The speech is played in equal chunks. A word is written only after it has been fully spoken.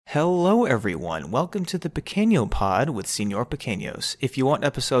Hello everyone, welcome to the Pequeño Pod with Señor Pequeños. If you want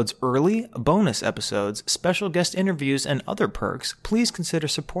episodes early, bonus episodes, special guest interviews, and other perks, please consider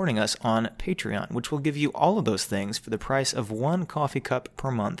supporting us on Patreon, which will give you all of those things for the price of one coffee cup per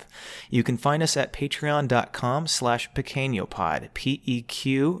month. You can find us at patreon.com/pequeñopod,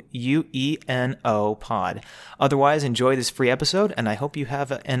 P-E-Q-U-E-N-O pod. Otherwise, enjoy this free episode, and I hope you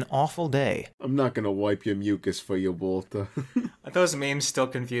have an awful day. I'm not gonna wipe your mucus for you, Walter. Those memes still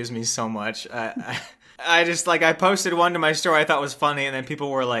confuse me so much. I just, I posted one to my story I thought was funny, and then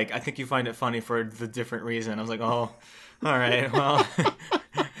people were like, I think you find it funny for the different reason. I was like, oh, all right, well.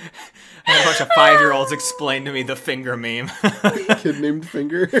 I had a bunch of 5-year-olds explain to me the finger meme. Kid named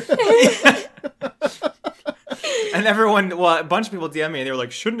Finger. And a bunch of people DM me, and they were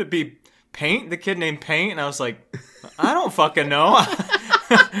like, shouldn't it be Paint? The kid named Paint? And I was like, I don't fucking know.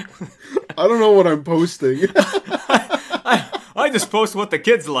 I don't know what I'm posting. I just post what the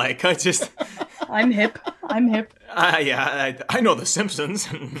kids like. I'm hip. Yeah, I know The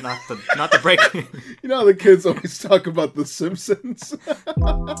Simpsons, not the break. You know how the kids always talk about The Simpsons?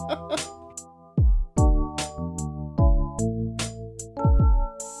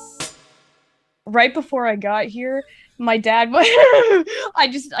 Right before I got here, my dad I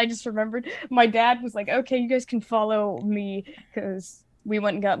just remembered. My dad was like, "Okay, you guys can follow me," because we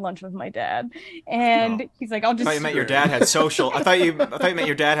went and got lunch with my dad, and he's like, "I'll just." I thought you meant your dad had social. I thought you meant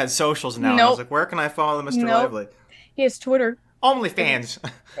your dad had socials now. Nope. I was like, where can I follow Mr. Lively? He has Twitter. OnlyFans.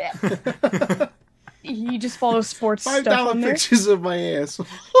 He just follows sports $5 stuff on there. pictures of my ass. It's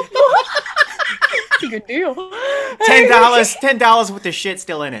a good deal. $10 with the shit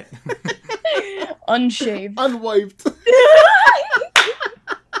still in it. Unshaved. Unwiped.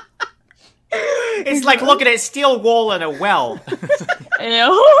 It's like looking at steel wool in a well.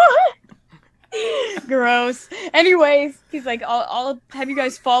 Ew. Gross. Anyways, he's like, I'll have you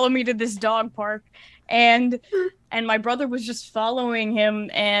guys follow me to this dog park. And my brother was just following him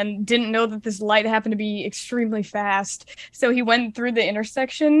and didn't know that this light happened to be extremely fast. So he went through the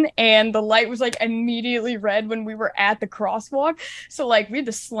intersection and the light was immediately red when we were at the crosswalk. So we had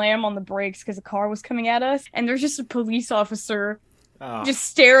to slam on the brakes because a car was coming at us. And there's just a police officer just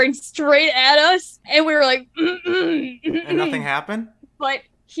staring straight at us. And we were like, and nothing happened? But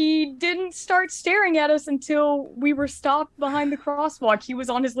he didn't start staring at us until we were stopped behind the crosswalk. He was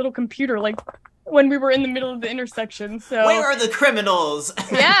on his little computer, when we were in the middle of the intersection. So where are the criminals?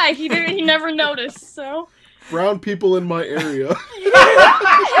 Yeah, he never noticed. So Brown people in my area.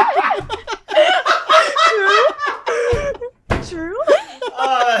 True.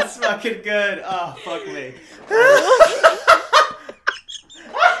 Oh, that's fucking good. Oh, fuck me.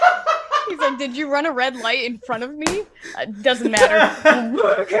 He's like, did you run a red light in front of me? Doesn't matter.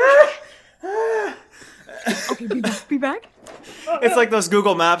 Okay, be back. It's like those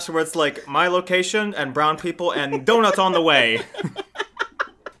Google Maps where it's like my location and brown people and donuts on the way.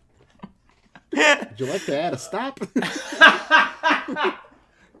 Would you like to add a stop?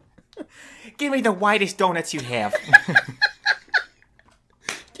 Give me the whitest donuts you have.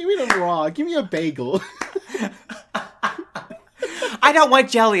 Give me them raw. Give me a bagel. I don't want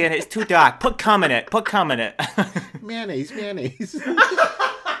jelly in it. It's too dark. Put cum in it. Mayonnaise.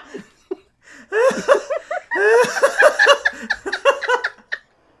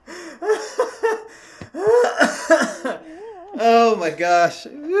 Oh my gosh.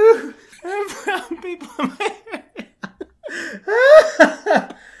 Brown people in my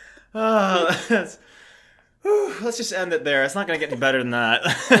area. Let's just end it there. It's not going to get any better than that.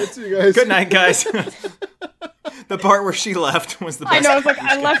 That's you guys. Good night, guys. The part where she left was the best. I know,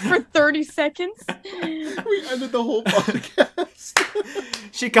 I left for 30 seconds. We ended the whole podcast.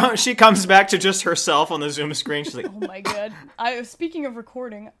 She comes back to just herself on the Zoom screen. She's like, Oh my god. Speaking of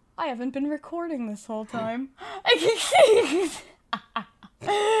recording, I haven't been recording this whole time.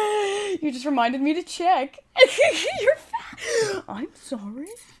 You just reminded me to check. You're fat. I'm sorry.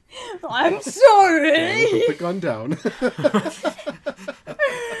 Yeah, put the gun down.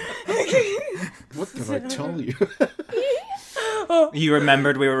 What did I tell you? you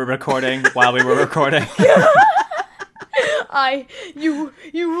remembered we were recording while we were recording.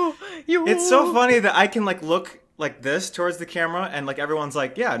 It's so funny that I can look like this towards the camera and everyone's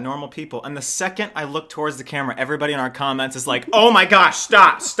like, yeah, normal people. And the second I look towards the camera, everybody in our comments is like, oh my gosh,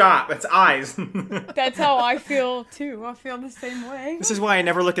 stop, it's eyes. That's how I feel too. I feel the same way. This is why I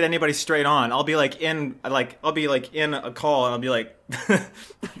never look at anybody straight on. I'll be in a call and I'll be like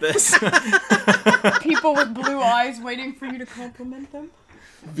this. People with blue eyes waiting for you to compliment them.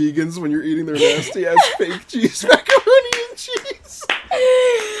 Vegans when you're eating their nasty ass fake cheese macaroni and cheese.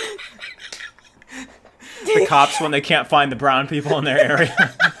 The cops when they can't find the brown people in their area.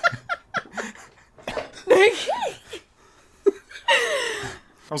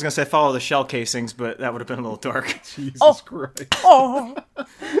 I was gonna say follow the shell casings, but that would have been a little dark. Jesus Christ. Oh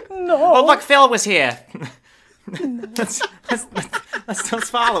no! Oh, look, Phil was here. let's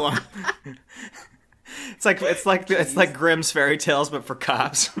follow him. It's like Grimm's fairy tales, but for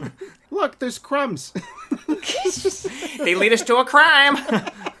cops. Look, there's crumbs. They lead us to a crime.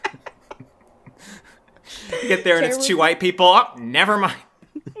 You get there and it's two white people. Oh, never mind.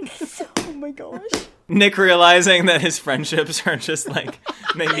 Oh my gosh. Nick realizing that his friendships are just like,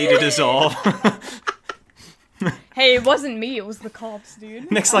 they need to dissolve. Hey, it wasn't me. It was the cops,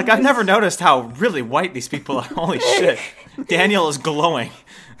 dude. Nick's like, I've never noticed how really white these people are. Holy shit. Daniel is glowing.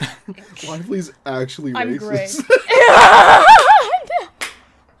 Lively's actually I'm racist. great.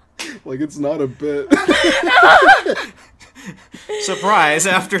 Like, it's not a bit. Surprise,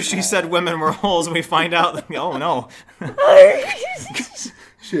 after she said women were holes, we find out, oh no.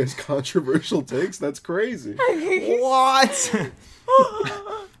 She has controversial takes? That's crazy. What?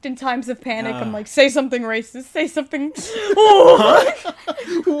 In times of panic, I'm like, say something racist, say something. Oh.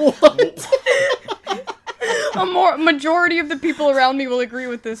 What? A majority of the people around me will agree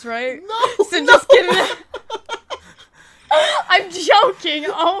with this, right? No, So just kidding. I'm joking.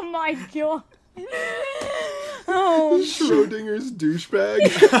 Oh my god. Oh. Schrodinger's douchebag.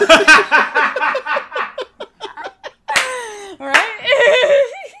 Right?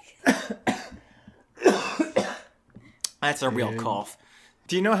 That's a real cough.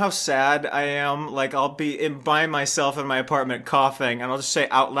 Do you know how sad I am? Like, I'll be by myself in my apartment coughing, and I'll just say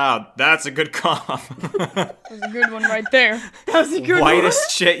out loud, that's a good cough. That was a good one right there. That was a good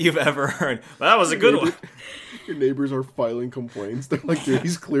Whitest shit you've ever heard. Well, that was a good one. Your neighbors are filing complaints. They're like, dude,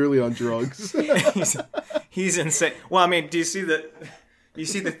 he's clearly on drugs. He's insane. Well, I mean, do you see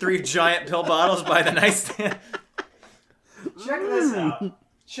the 3 giant pill bottles by the nightstand? Check this out.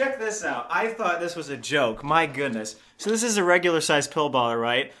 Check this out. I thought this was a joke. My goodness. So this is a regular size pill bottle,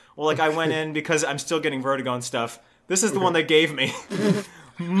 right? Well, like I went in because I'm still getting vertigo and stuff. This is the one they gave me.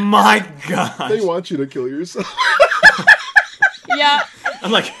 My God. They want you to kill yourself. Yeah.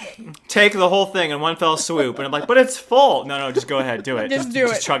 I'm like, take the whole thing in one fell swoop. And I'm like, but it's full. No, just go ahead. Do it. Just do it.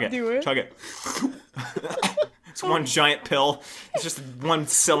 Just chug it. Do it. Chug it. It's one giant pill. It's just one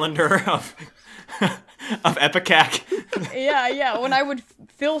cylinder of Epicac. Yeah. When I would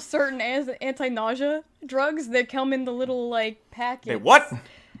fill certain anti-nausea drugs, they come in the little, like, packets. Hey, what?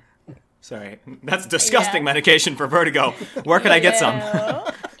 Sorry. That's disgusting Yeah. medication for vertigo. Where can I get some?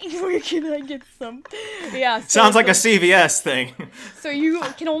 Where can I get some? Yeah. So Sounds like a CVS thing. So you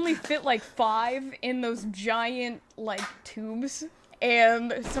can only fit like 5 in those giant like tubes,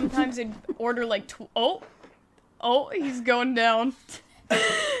 and sometimes they'd order like oh, he's going down.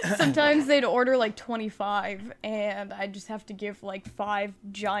 Sometimes they'd order like 25, and I just have to give like 5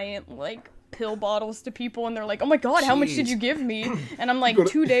 giant like pill bottles to people, and they're like, "Oh my god, how much did you give me?" And I'm like,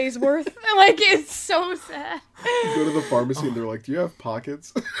 2 days worth. And, like, it's so sad. You go to the pharmacy and they're like, do you have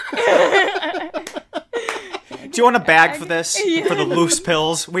pockets? Do you want a bag for this? Yeah. For the loose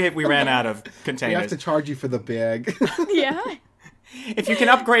pills? We ran out of We have containers. to charge you for the bag. Yeah. If you can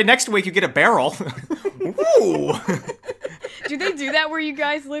upgrade next week, you get a barrel. Ooh. Do they do that where you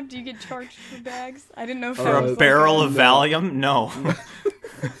guys live? Do you get charged for bags? I didn't know if For that a was barrel like of Valium? No.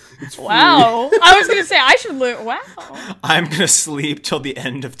 It's free. Wow. I was gonna say I should live. Wow. I'm gonna sleep till the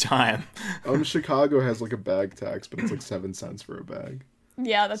end of time. Chicago has like a bag tax, but it's like 7 cents for a bag.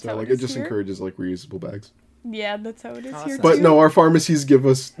 Yeah, that's So how like it it is just here. encourages like reusable bags. Yeah, that's how it is here. But too. no, our pharmacies give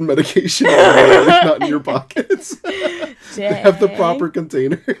us medication not in your pockets. They have the proper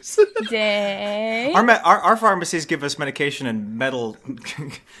containers. Dang. Our pharmacies give us medication in metal.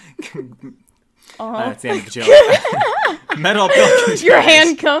 That's the end of the joke. Metal pill containers. Your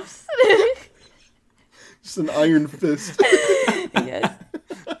handcuffs. Just an iron fist. Yes.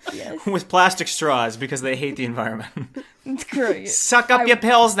 Yes. With plastic straws because they hate the environment. It's great. Suck up your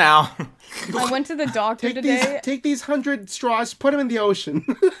pills now. I went to the doctor today. Take these 100 straws, put them in the ocean.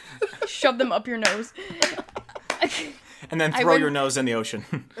 Shove them up your nose. And then I throw went- your nose in the ocean.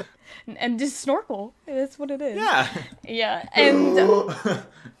 And just snorkel. That's what it is. Yeah. Yeah. And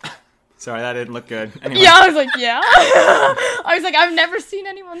Sorry, that didn't look good. Anyway. yeah, I was like, yeah. I was like, I've never seen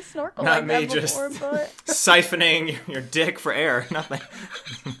anyone snorkel Not like me, that before, just but siphoning your dick for air. Nothing.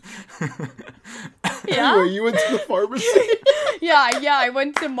 yeah. Anyway, you went to the pharmacy. Yeah, I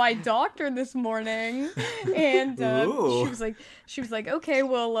went to my doctor this morning, and Ooh. she was like, okay,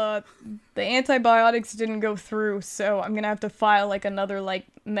 well, the antibiotics didn't go through, so I'm gonna have to file like another like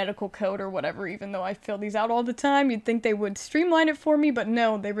medical code or whatever. Even though I fill these out all the time, you'd think they would streamline it for me, but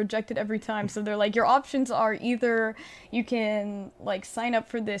no, they reject it every time. So they're like, your options are either you can like sign up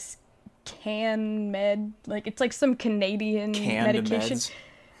for this CanMed. Like, it's like some Canadian Canned medication. meds.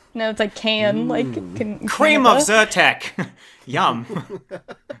 No, it's like Cream of Zyrtec. Yum.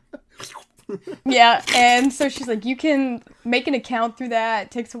 Yeah, and so she's like, you can make an account through that.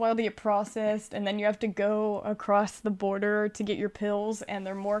 It takes a while to get processed, and then you have to go across the border to get your pills, and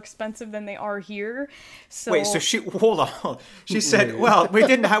they're more expensive than they are here. So Wait, so hold on. She said, "Well, we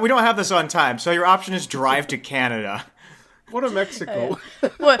don't have this on time, so your option is drive to Canada." What a Mexico.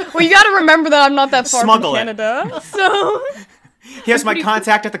 well, you got to remember that I'm not that far Smuggle from it. Canada, so Here's my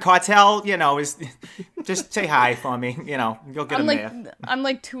contact at the cartel. Is just say hi for me. You'll get him there. I'm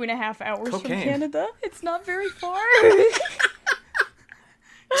like 2.5 hours Cocaine. from Canada. It's not very far.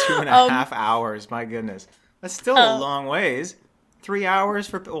 2.5 hours. My goodness, that's still a long ways. 3 hours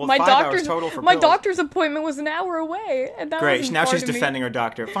for 5 hours total for my pills. doctor's appointment was an hour away, and that Great. wasn't Now far she's to me. defending her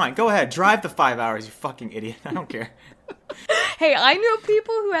doctor. Fine, go ahead. Drive the 5 hours. You fucking idiot. I don't care. Hey, I know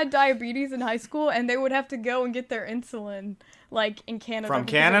people who had diabetes in high school, and they would have to go and get their insulin, like, in Canada. From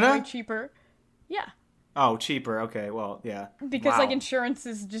because it's Canada? way cheaper. Yeah. Oh, cheaper. Okay. Well, yeah. Because, Wow. like,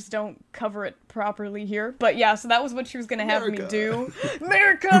 insurances just don't cover it properly here. But, yeah, so that was what she was going to have me do.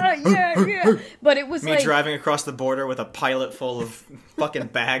 America! Yeah! But it was, Me like... driving across the border with a pilot full of fucking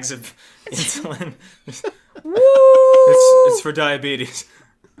bags of insulin. Woo! It's for diabetes.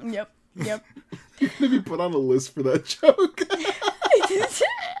 Yep. Maybe put on a list for that joke.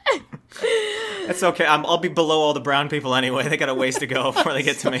 It's okay. I'll be below all the brown people anyway. They got a ways to go before they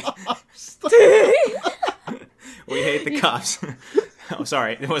get to me. We hate the cops. Oh,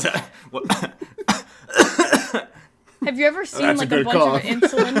 sorry. It was Have you ever seen, That's a like, a good bunch cough. of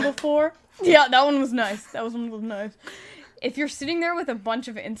insulin before? Yeah, that one was nice. If you're sitting there with a bunch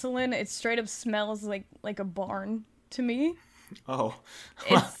of insulin, it straight up smells like a barn to me. Oh.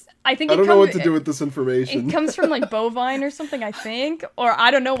 I think I don't know what to do with this It information. comes from like bovine or something, I think, or I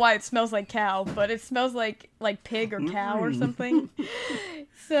don't know why it smells like cow, but it smells like pig or cow or something.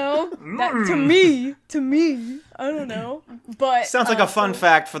 So that to me, I don't know, but Sounds like a fun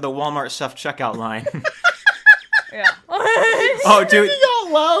fact for the Walmart self-checkout line. Yeah. Oh, dude.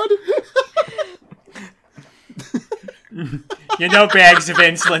 Out loud. Bags of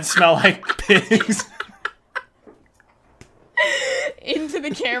insulin smell like pigs. Into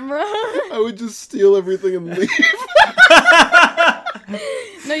the camera. I would just steal everything and leave.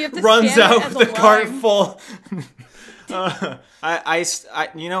 No, you have to Runs scan it out as with a the cart line. full.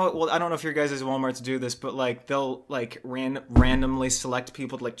 I don't know if your guys' Walmarts do this, but like they'll like randomly select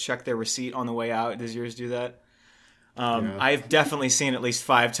people to like check their receipt on the way out. Does yours do that? Yeah. I've definitely seen at least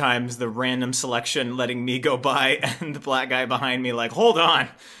 5 times the random selection letting me go by and the black guy behind me like, hold on.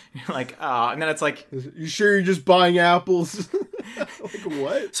 You're like, oh, and then it's like, You sure you're just buying apples? Like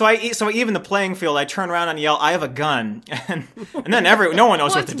what? so I even the playing field, I turn around and yell, I have a gun. And then no one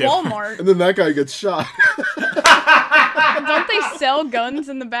knows Well, what to it's do. Walmart. And then that guy gets shot. Don't they sell guns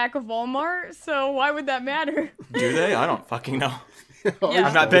in the back of Walmart? So why would that matter? Do they? I don't fucking know. Yeah.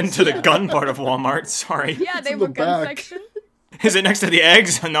 I've not been to the gun part of Walmart, sorry. Yeah, they in have a the gun back. section. Is it next to the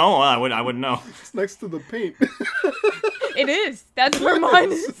eggs? No, I wouldn't know. It's next to the paint. It is. That's where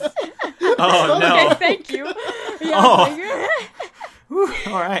mine is. Oh, no. Okay, thank you. Yeah, Oh. thank you. Whew,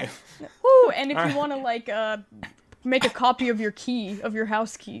 all right. Ooh, and if you want to like make a copy of your key, of your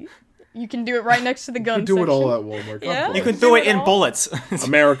house key, you can do it right next to the gun You do section. it all at Walmart. God Yeah. bless. You can Do do it it in all. bullets.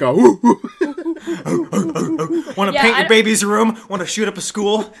 America. Woo, woo. Want to Yeah, paint I your don't- baby's room? Want to shoot up a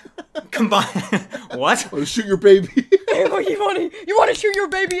school? Combine. What? Oh, shoot your baby. You want to shoot your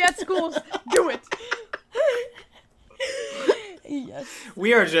baby at schools? Do it. Yes.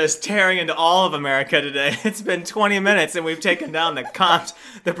 We are just tearing into all of America today. It's been 20 minutes and we've taken down the cops,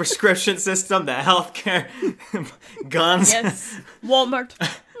 the prescription system, the healthcare, guns, Yes. Walmart.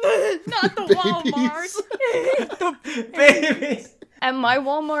 Not the Walmart. babies. At my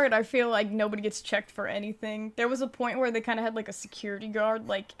Walmart, I feel like nobody gets checked for anything. There was a point where they kind of had like a security guard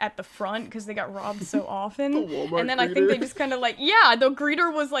like at the front because they got robbed so often. Walmart And then I think they greeter. just kind of like, yeah, the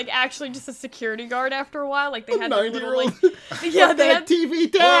greeter was like actually just a security guard after a while. Like they had this little 90-year-old. like, yeah, they had,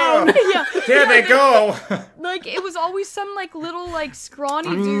 TV down. yeah, There they go. like it was always some like little like scrawny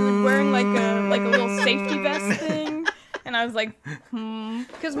dude wearing like a little safety vest thing. And I was like,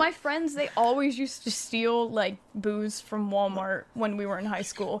 because my friends, they always used to steal like booze from Walmart when we were in high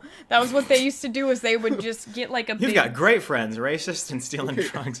school. That was what they used to do, is they would just get like a You've big got great friends, racist and stealing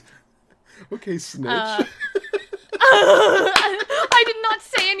drugs. Okay, snitch. I did not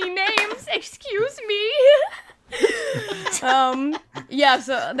say any names. Excuse me. Yeah,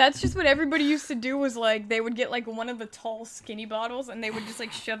 so that's just what everybody used to do was like they would get like one of the tall skinny bottles and they would just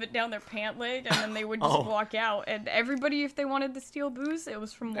like shove it down their pant leg and then they would just walk out. And everybody, if they wanted to steal booze, it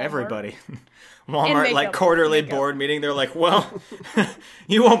was from Walmart. Everybody. Walmart, makeup. like quarterly board meeting, they're like, well,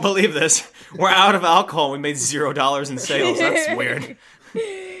 you won't believe this. We're out of alcohol. We made $0 in sales. That's weird.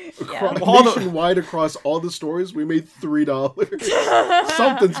 Nationwide across all the stores, we made $3.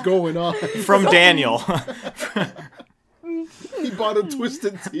 Something's going on. From Daniel. He bought a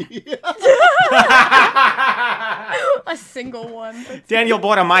Twisted Tea. A single one. Daniel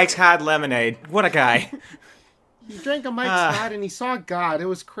bought a Mike's Hard lemonade. What a guy. He drank a Mike's Hard and he saw God. It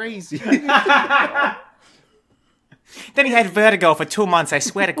was crazy. Then he had vertigo for 2 months, I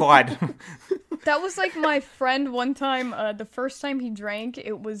swear to God. That was like my friend one time, the first time he drank,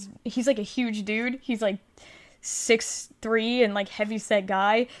 he's like a huge dude. He's like 6'3" and like heavy set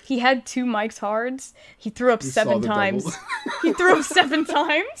guy. He had 2 Mike's Hards. He threw up 7 times. He threw up 7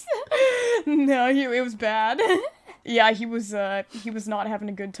 times. No, it was bad. Yeah, he was not having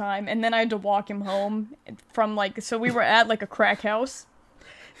a good time. And then I had to walk him home from so we were at like a crack house.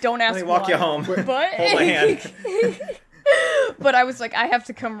 Don't ask Let me walk why. you home. But Hold my hand. But I was like, I have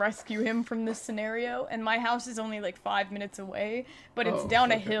to come rescue him from this scenario, and my house is only like 5 minutes away, but it's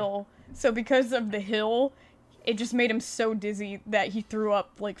down a hill. So because of the hill, it just made him so dizzy that he threw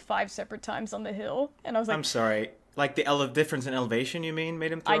up like 5 separate times on the hill. And I was like, I'm sorry. Like the difference in elevation, you mean,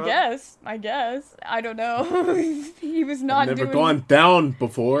 made him throw up? I guess. I don't know. He was not Never doing... gone down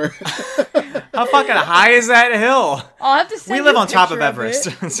before. How fucking high is that hill? I'll have to send We you live a on top of picture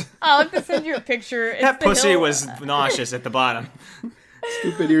Everest. I'll have to send you a picture. It's That the pussy hill. was nauseous at the bottom.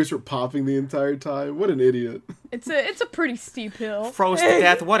 Stupid ears were popping the entire time. What an idiot. It's a pretty steep hill. Froze to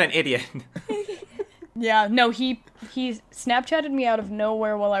death. What an idiot. Yeah, no, he Snapchatted me out of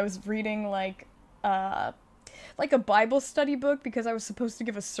nowhere while I was reading like a Bible study book because I was supposed to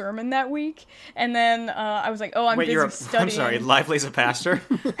give a sermon that week, and then I was like, oh, I'm busy studying. I'm sorry, Lively's a pastor?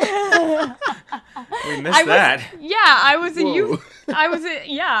 We missed that. Yeah, I was a Whoa. youth. I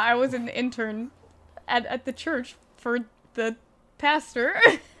was an intern at the church for the pastor,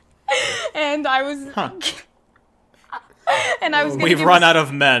 and I was. Huh. And I was. We've run out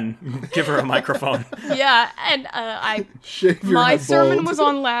of men. Give her a microphone. Yeah, and Shave your my head sermon bald. was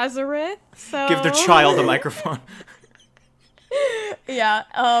on Lazarus. So Give the child a microphone. Yeah,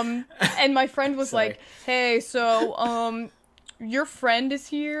 and my friend was Sorry. like, hey, so, your friend is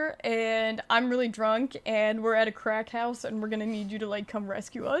here, and I'm really drunk, and we're at a crack house, and we're gonna need you to, like, come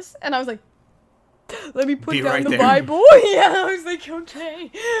rescue us. And I was like, let me put Be down right the there. Bible. Yeah, I was like,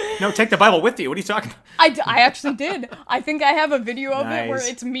 okay. No, take the Bible with you. What are you talking about? I actually did. I think I have a video of it where Nice.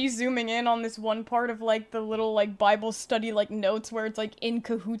 it's me zooming in on this one part of, like, the little, like, Bible study, like, notes where it's, like, in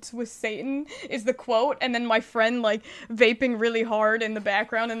cahoots with Satan is the quote, and then my friend, like, vaping really hard in the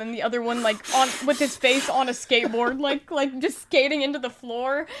background, and then the other one, like, on with his face on a skateboard, like just skating into the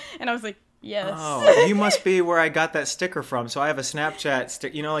floor, and I was like, yes. Oh, you must be where I got that sticker from. So I have a Snapchat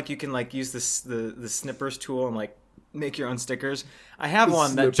sticker. You know, like you can like use the snippers tool and like make your own stickers. I have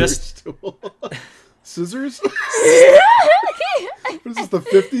one that just Snippers tool. Scissors? What is this, the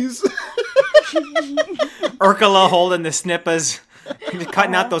 50s? Urkala holding the snippers,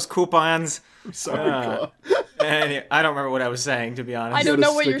 cutting out those coupons. Sorry, Claw. And I don't remember what I was saying, to be honest. I don't got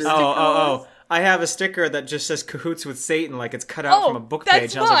a know what your sticker? sticker was. Oh. I have a sticker that just says "Cahoots with Satan," like it's cut out Oh, from a book that's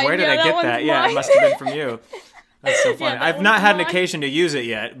page. And I was like, mine. "Where did Yeah, I that get one's that?" Yeah, it mine. must have been from you. That's so funny. that I've one's not had an mine. occasion to use it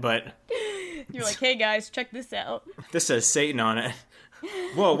yet, but You're like, hey guys, check this out. this says Satan on it.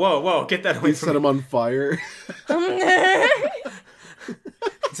 Whoa! Get that away He from set me. him on fire.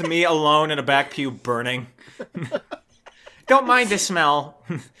 It's me alone in a back pew burning. Don't mind the smell.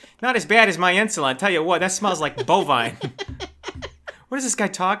 Not as bad as my insulin. Tell you what, that smells like bovine. What is this guy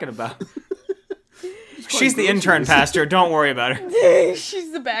talking about? She's the intern, Pastor. Don't worry about her.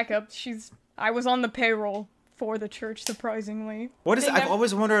 She's the backup. I was on the payroll for the church, surprisingly. What is? They I've never-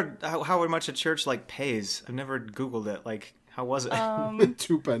 always wondered how much a church like pays. I've never Googled it. Like, how was it?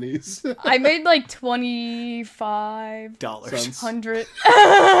 2 pennies. I made like 2,500. Dollars. They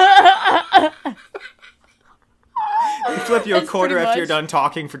flip you a That's quarter pretty after you're much. done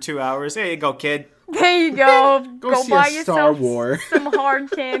talking for 2 hours. There you go, kid. There you go. Go see buy a Star yourself War. some hard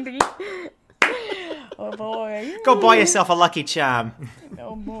candy. Oh boy. Go buy yourself a Lucky Charm.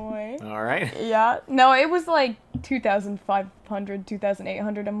 Oh boy. All right. Yeah. No, it was like 2,500,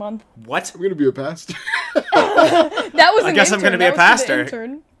 2,800 a month. What? I'm gonna be a pastor. That was. I an guess I'm intern. gonna be a That was for the pastor.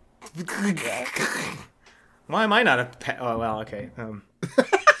 intern. Why am I not a oh, well, okay.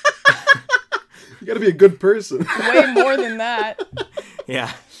 You gotta be a good person. Way more than that.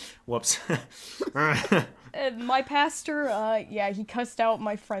 Yeah. Whoops. My pastor, he cussed out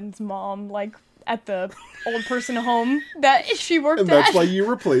my friend's mom, like, at the old person home that she worked And at. that's why you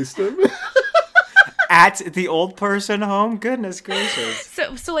replaced him. At the old person home? Goodness gracious.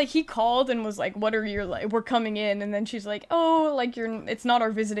 So like, he called and was like, what are your, like, we're coming in, and then she's like, oh, like, it's not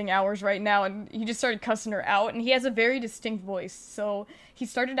our visiting hours right now, and he just started cussing her out, and he has a very distinct voice, so he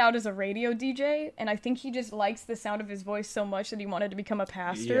started out as a radio DJ, and I think he just likes the sound of his voice so much that he wanted to become a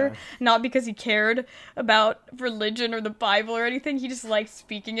pastor, not because he cared about religion or the Bible or anything. He just likes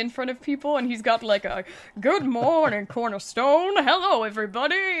speaking in front of people, and he's got like a, good morning, Cornerstone, hello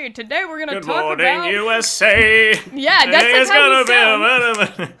everybody, today we're gonna talk about... USA! Yeah, that's how he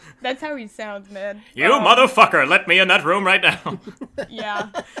sounds. Be... That's how he sounds, man. You motherfucker, let me in that room right now. Yeah.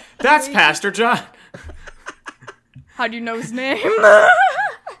 That's Pastor John. How do you know his name?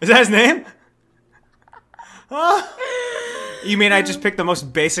 Is that his name? Oh. You mean I just picked the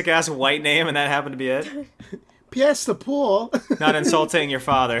most basic-ass white name and that happened to be it? Piesta Paul. Not insulting your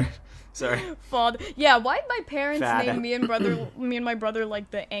father. Sorry. Father. Yeah, why'd my parents Fat. name me and my brother like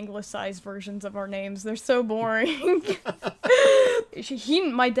the anglicized versions of our names? They're so boring.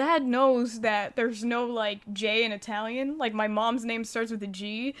 My dad knows that there's no like J in Italian. Like my mom's name starts with a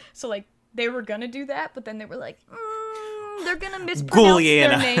G, so like they were gonna do that, but then they were like, they're gonna mispronounce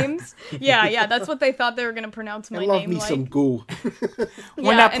their names. Yeah, that's what they thought they were gonna pronounce my name like. I love me some ghoul.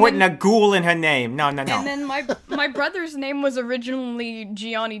 We're not putting a ghoul in her name. No. And then my brother's name was originally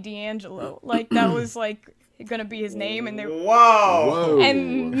Gianni D'Angelo. Like that was like gonna be his name, and they Whoa.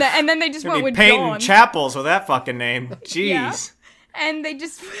 And then they just went with painting John. chapels with that fucking name. Jeez. Yeah. And they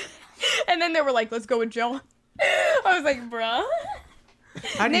just and then they were like, let's go with John. I was like, bruh.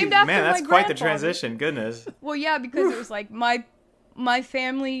 Named after man, that's my quite the grandfather. transition. Goodness. Well, yeah, because it was like my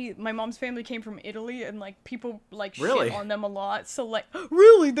family, my mom's family came from Italy, and like people like Really? shit on them a lot. So like,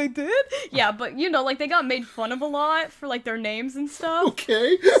 really, they did? Yeah, but you know, like they got made fun of a lot for like their names and stuff.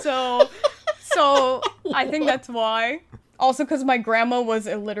 Okay. So I think that's why. Also, because my grandma was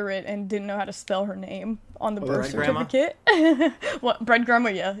illiterate and didn't know how to spell her name on the birth certificate. What, bread grandma?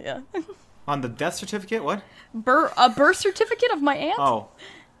 Yeah. On the death certificate? What? A birth certificate of my aunt? Oh.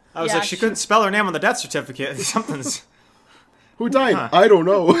 I was Yeah, like, she couldn't spell her name on the death certificate. Something's... Who died? I don't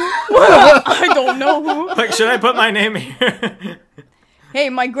know. I don't know who. Like, should I put my name here? Hey,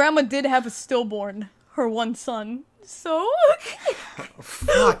 my grandma did have a stillborn, her one son. So,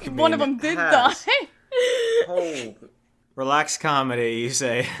 Fuck me one of them did die. Oh. Relaxed comedy, you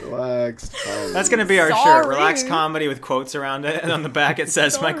say. Relaxed. That's going to be our shirt. Sorry. Relaxed comedy with quotes around it. And on the back it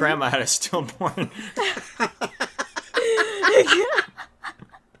says, my grandma had a stillborn.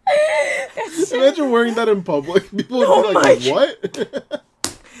 Imagine wearing that in public. People would be like, what?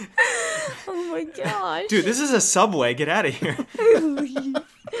 Oh my gosh. Dude, this is a Subway. Get out of here.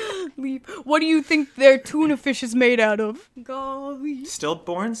 Leave. What do you think their tuna fish is made out of? Golly.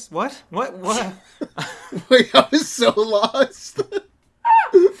 Stillborns? What? What? Wait, I was so lost.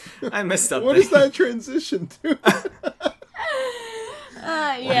 I missed something. What is that transition to?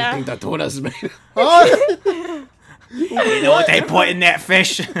 Yeah. I think that tuna's made of. You know what they put in that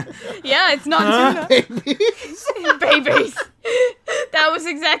fish? Yeah, it's not tuna. Babies. Babies. That was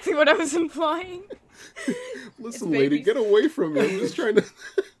exactly what I was implying. Listen, lady, get away from me. I'm just trying to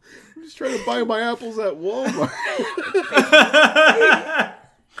buy my apples at Walmart.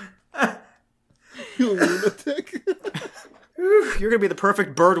 You lunatic. You're going to be the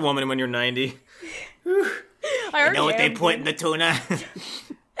perfect bird woman when you're 90. I Know what they put in the tuna?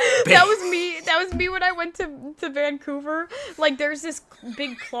 That was me when I went to Vancouver. Like, there's this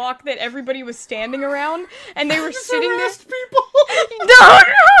big clock that everybody was standing around, and they were sitting there. People. No.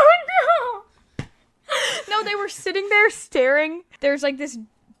 No, they were sitting there staring. There's like this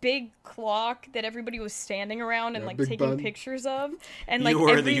big clock that everybody was standing around and like Big taking Ben. pictures of. And like You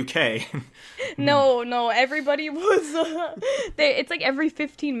were the UK. No, everybody was. It's like every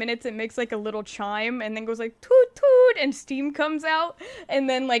 15 minutes it makes like a little chime and then goes like toot toot and steam comes out. And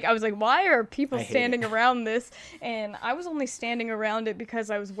then like I was like, why are people standing around this? And I was only standing around it because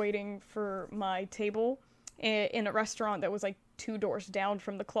I was waiting for my table in a restaurant that was like 2 doors down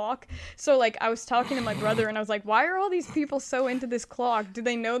from the clock. So like I was talking to my brother and I was like, why are all these people so into this clock? Do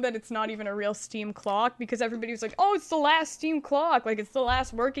they know that it's not even a real steam clock? Because everybody was like, oh, it's the last steam clock, like it's the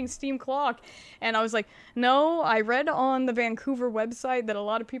last working steam clock. And I was like, no, I read on the Vancouver website that a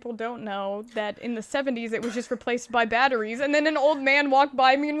lot of people don't know that in the 70s it was just replaced by batteries. And then an old man walked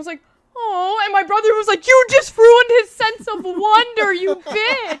by me and was like, Oh, and my brother was like, you just ruined his sense of wonder, you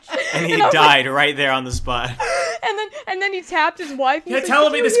bitch. And he I was died right there on the spot. And then he tapped his wife. You're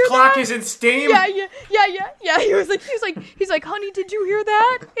telling me this clock is in steam? Yeah. He's like, honey, did you hear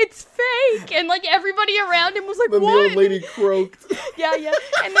that? It's fake. And like everybody around him was like, Then what? the old lady croaked. Yeah.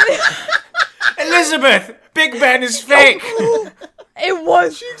 And then Elizabeth, Big Ben is fake. it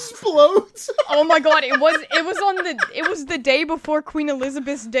was. She explodes. Oh my god! It was the day before Queen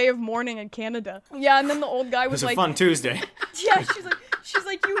Elizabeth's Day of Mourning in Canada. Yeah, and then the old guy It was was a like, fun Tuesday. yeah, she's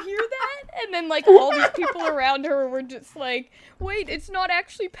like, you hear that? And then like all these people around her were just like, wait, it's not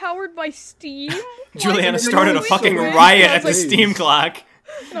actually powered by steam. Juliana Why is it started a going fucking red? riot And I at the was like, steam clock.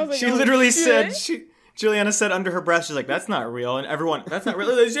 and I was like, She oh, literally shit. said, Juliana said under her breath, she's like, that's not real. And everyone, that's not real.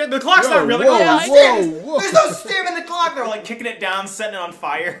 The clock's not real. Whoa, Yeah, whoa. There's no steam in the clock. They're like kicking it down, setting it on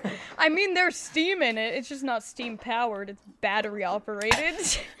fire. I mean, there's steam in it. It's just not steam powered. It's battery operated.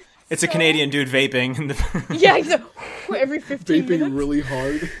 It's a Canadian dude vaping. Yeah, he's like, every 15 Vaping minutes. really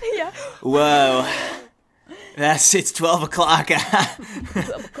hard. Yeah. Whoa. It's 12 o'clock.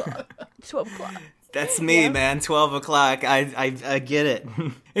 12 o'clock. 12 o'clock. That's me, man. 12 o'clock. I get it.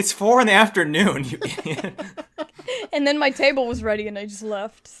 It's 4 in the afternoon, you idiot. And then my table was ready and I just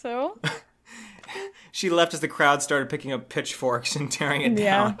left, so. She left as the crowd started picking up pitchforks and tearing it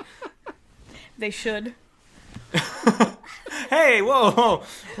Yeah. down. They should. Hey, whoa.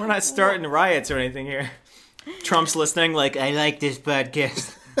 We're not starting riots or anything here. Trump's listening like, I like this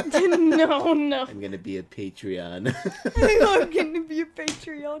podcast. No. I'm gonna be a Patreon. I'm going to be a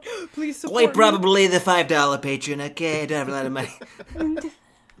Patreon. Please support Quite me. probably the $5 patron, okay? I don't have a lot of money. Do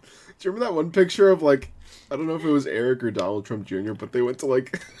you remember that one picture of, like, I don't know if it was Eric or Donald Trump Jr., but they went to,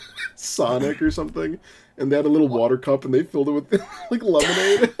 like, Sonic or something, and they had a little water cup, and they filled it with, like,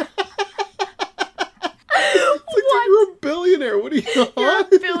 lemonade. Dude, you're a billionaire. What are you You're on?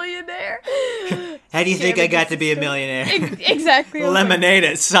 a billionaire. How do you think I Scamming got the to be a system. millionaire? Exactly. I was like, Lemonade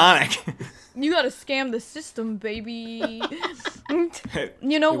at Sonic. you gotta scam the system, baby.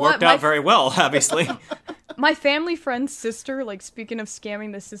 You know It what? worked out very well, obviously. My family friend's sister, like, speaking of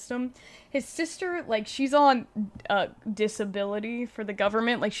scamming the system, his sister, like, she's on disability for the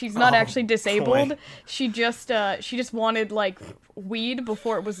government. Like, she's not actually disabled. boy. She just wanted, like, weed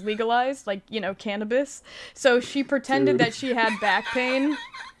before it was legalized, like, you know, cannabis. So she pretended Dude. that she had back pain.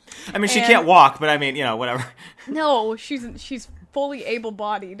 I mean, she And- can't walk, but I mean, you know, whatever. No, she's fully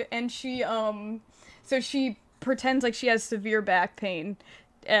able-bodied, and she pretends like she has severe back pain.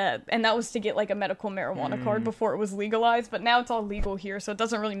 And that was to get like a medical marijuana card before it was legalized, but now it's all legal here, so it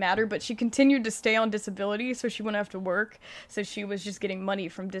doesn't really matter. But she continued to stay on disability, so she wouldn't have to work. So she was just getting money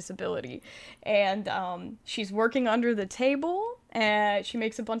from disability, and she's working under the table. She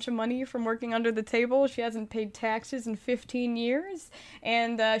makes a bunch of money from working under the table. She hasn't paid taxes in 15 years,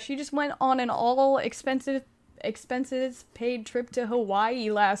 and she just went on an all expenses paid trip to Hawaii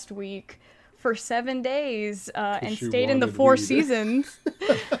last week for 7 days and she stayed in the wanted Four weed. Seasons.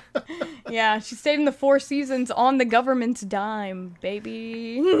 Yeah, she stayed in the Four Seasons on the government's dime,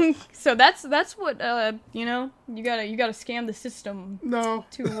 baby. So that's what you know, you gotta scam the system No,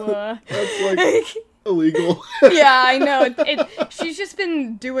 to that's, like, illegal. yeah, I know. She's just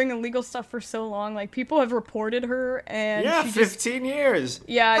been doing illegal stuff for so long. Like, people have reported her, and Yeah, she just, 15 years.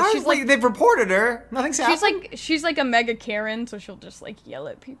 yeah, How she's is, like they've reported her. Nothing's happened. she's like a mega Karen, so she'll just like yell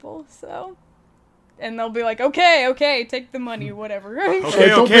at people. So, and they'll be like, okay, take the money, whatever. Okay,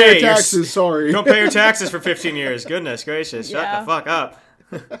 Don't pay okay, your taxes, sorry. Don't pay your taxes for 15 years. Goodness gracious. Shut Yeah. the fuck up.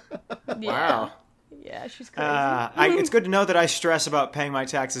 Yeah. Wow. Yeah, she's crazy. It's good to know that I stress about paying my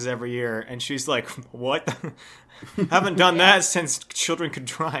taxes every year, and she's like, what? Haven't done that since children could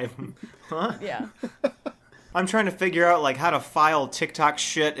drive. Huh? Yeah. I'm trying to figure out, like, how to file TikTok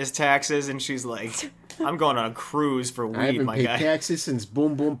shit as taxes, and she's like, I'm going on a cruise for I weed, haven't my paid guy. taxes since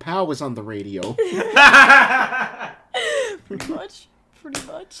Boom Boom Pow was on the radio. Pretty much.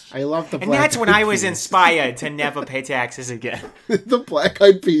 I love the And Black that's when Eyed I was Peas. inspired to never pay taxes again. The Black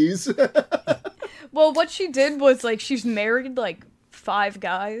Eyed Peas. Well, what she did was, like, she's married, like, 5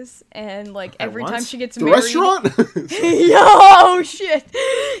 guys, and, like, every time once? she gets The married... restaurant? Oh, shit!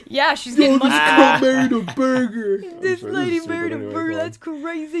 Yeah, she's getting money This from... girl married a burger. This I'm sorry, lady is stupid married a anyway, bird, go on. that's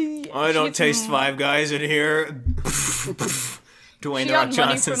crazy. I She don't gets taste m- 5 guys in here. Dwayne She The Rock got money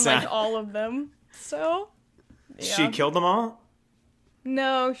Johnson from, like, sound. all of them, so... Yeah. She killed them all?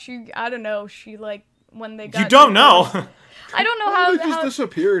 No, I don't know, she, like, when they got... You don't know. I don't know Oh, they how... just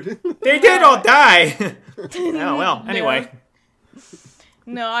disappeared. They did all die. Oh, well, anyway.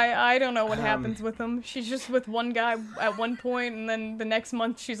 No, I don't know what happens with them. She's just with one guy at one point, and then the next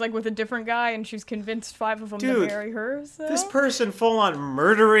month she's like with a different guy, and she's convinced 5 of them to marry her. So. This person full on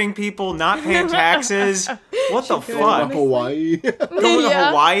murdering people, not paying taxes. What the Going fuck? to Hawaii. Going to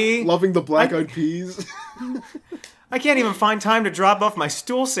Hawaii? Loving the Black Eyed Peas. I can't even find time to drop off my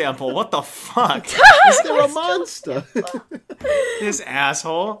stool sample. What the fuck? They're a monster. This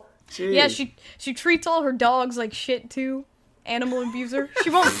asshole. Jeez. Yeah, she treats all her dogs like shit too. Animal abuser. She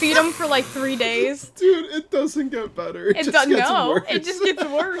won't feed them for like 3 days. Dude, it doesn't get better. It just doesn't. gets No, worse. it just gets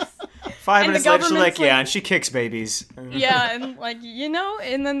worse. 5 And minutes the later, she's like, government's yeah, like- and she kicks babies. Yeah, and like,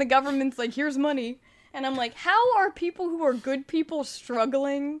 and then the government's like, here's money. And I'm like, how are people who are good people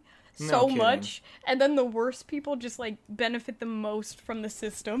struggling so kidding. much? And then the worst people just like benefit the most from the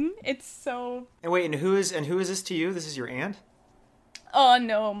system. It's so... And wait, and who is this to you? This is your aunt? Oh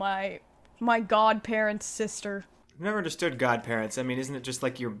no, my godparents' sister. I've never understood godparents. I mean, isn't it just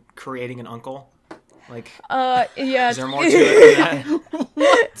like you're creating an uncle? Like, Yeah. is there more to it than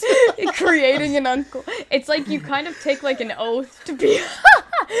that? Creating an uncle. It's like you kind of take like an oath to be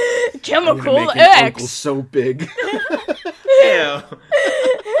I'm chemical gonna make an uncle X. so big. Ew.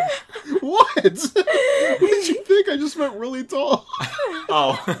 What? What did you think? I just meant really tall.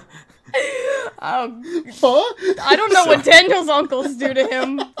 Oh. Oh, Huh? I don't know what Daniel's uncles do to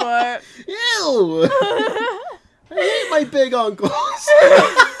him, but Ew! I hate my big uncles.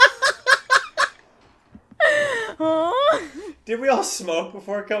 Did we all smoke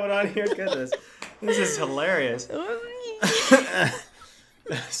before coming on here? Goodness. This is hilarious.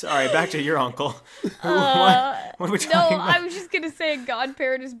 Sorry, back to your uncle. What are we no, talking about? I was just gonna say a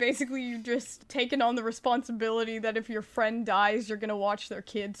godparent is basically you just taking on the responsibility that if your friend dies, you're gonna watch their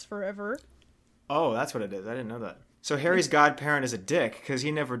kids forever. Oh, that's what it is. I didn't know that. So Harry's godparent is a dick because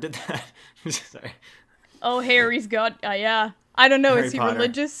he never did that. Sorry. Oh, Harry's god, yeah. I don't know. Harry Is he Potter.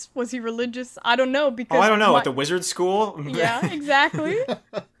 religious? Was he religious? I don't know because. Oh, I don't know. my- At the wizard school? Yeah, exactly.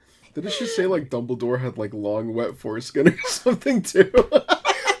 Didn't she say like Dumbledore had like long wet foreskin or something too?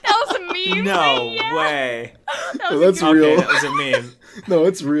 That was a meme. No Yeah. way. That No, was a that's good- real. Okay, that was a meme. No,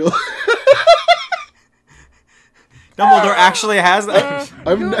 it's real. Dumbledore actually has that.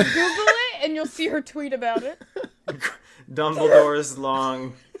 I'm Google not- it and you'll see her tweet about it. Dumbledore's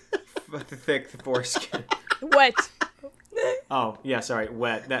long, thick foreskin. Wet. Oh, yeah, sorry,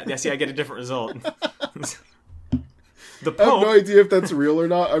 wet. Yeah, see, I get a different result. The I have no Pope. idea if that's real or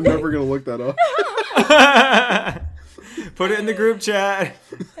not. I'm never gonna look that up. Put it in the group chat.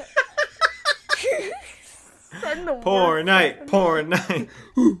 Starting to Poor work. night, poor night.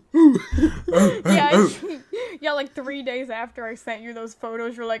 Yeah, yeah, like 3 days after I sent you those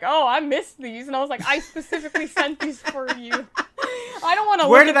photos, you're like, oh, I missed these. And I was like, I specifically sent these for you. I don't want to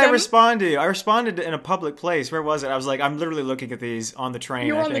Where look did at I them. respond to you? I responded in a public place. Where was it? I was like, I'm literally looking at these on the train.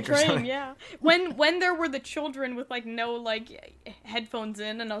 You were I on the think, or train, something. yeah. When there were the children with like no like headphones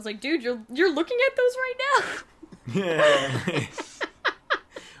in, and I was like, dude, you're looking at those right Yeah.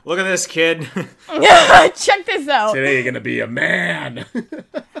 Look at this kid. now. Check this out. Today you're gonna be a man.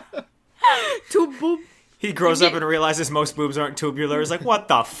 Tube boob. He grows up and realizes most boobs aren't tubular. He's like, what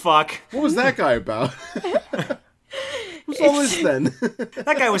the fuck? What was that guy about? Who's all this then?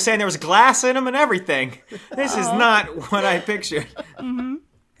 That guy was saying there was glass in him and everything. This is not what I pictured.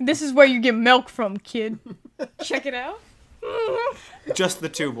 This is where you get milk from, kid. Check it out. Just the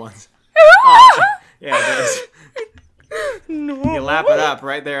tube ones. Oh, yeah, it is. No. You lap it up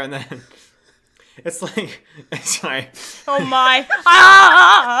right there and then. It's like, sorry. Oh my.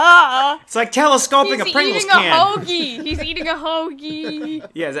 Ah! It's like telescoping He's a Pringles eating can. a hoagie. He's eating a hoagie.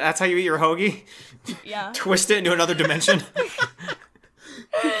 Yeah, that's how you eat your hoagie? Yeah. Twist it into another dimension. So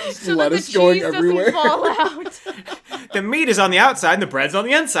that the Lettuce cheese going doesn't everywhere. fall out. The meat is on the outside and the bread's on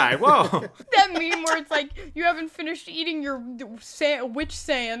the inside. Whoa. That meme where it's like you haven't finished eating your witch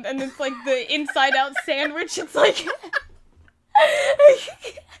sand, and it's like the inside out sandwich. It's like,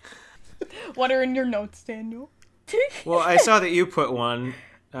 what are in your notes, Daniel? Well, I saw that you put one.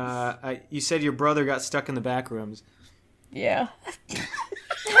 You said your brother got stuck in the back rooms. Yeah.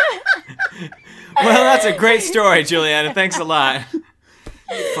 Well, that's a great story, Juliana. Thanks a lot.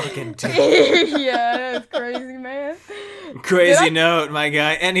 Fucking Yeah, that's crazy, man. crazy Did I- note, my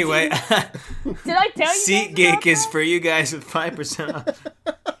guy. Anyway, Did I tell you? guys SeatGeek about is that? for you guys with 5% off.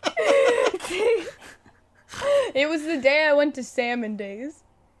 It was the day I went to Salmon Days.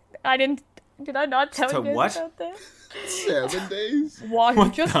 I didn't. Did I not tell To you guys what? about that? 7 days.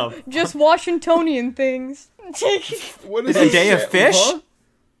 What Just the- Washingtonian things. What is A day of fish? Huh?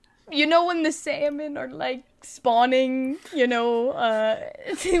 you know when the salmon are like spawning, you know,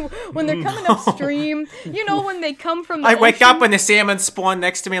 when they're coming upstream, you know, when they come from the I wake ocean? up when the salmon spawn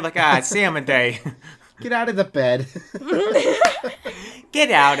next to me, like, it's salmon day. Get out of the bed. Get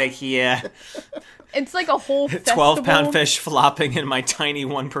out of here. It's like a whole festival. 12-pound fish flopping in my tiny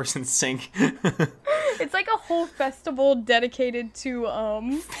one-person sink. It's like a whole festival dedicated to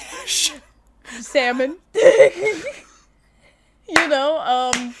salmon. You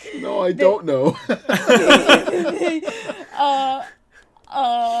know, No, I don't know.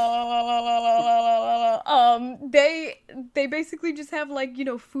 they basically just have like, you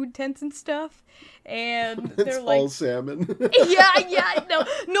know, food tents and stuff, and It's they're like all salmon.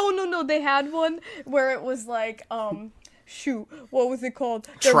 no, they had one where it was like shoot, what was it called?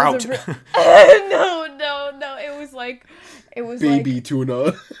 There Trout. was no, it was Baby like,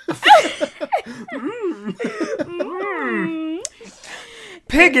 tuna.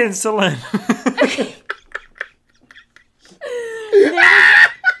 Pig insulin.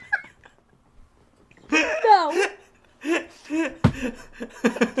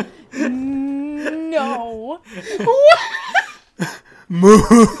 No. Moo.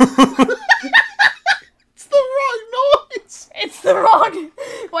 It's the wrong noise. It's the wrong.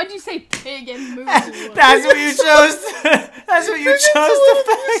 Why'd you say pig and moo? That's what you chose. That's what you chose to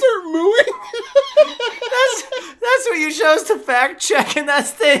fact. Start mooing. That's what you chose to fact check in that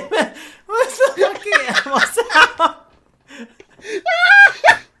statement. What's the fucking animal sound?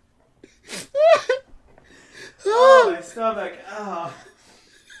 Oh, my stomach. Oh.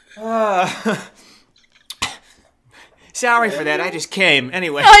 Sorry for that. I just came.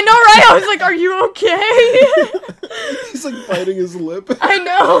 Anyway. I know, right? I was like, "Are you okay?" He's like biting his lip. I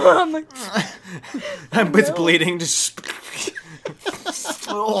know. I'm like, It's bleeding. Just.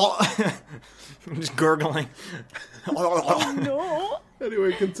 I'm just gurgling. no.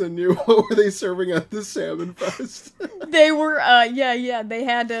 Anyway, continue. What were they serving at the Salmon Fest? They were, yeah. They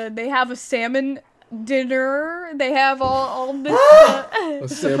have a salmon dinner. They have all this. A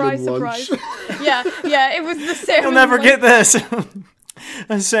surprise, salmon lunch. surprise. Yeah. It was the salmon. You'll never lunch. get this.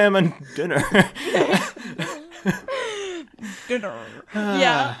 A salmon dinner. Dinner.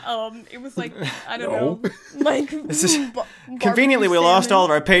 Yeah. It was like, I don't know, like This is conveniently we lost all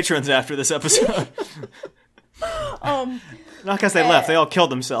of our patrons after this episode. Not because they left; they all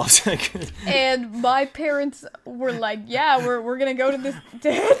killed themselves. And my parents were like, "Yeah, we're gonna go to this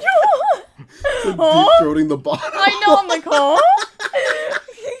Daniel." Deep throating the bottle. I know. I'm like, "Huh?"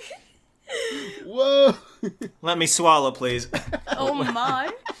 Whoa. Let me swallow, please. Oh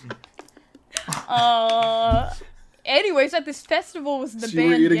my. Anyways, at this festival was the So band. you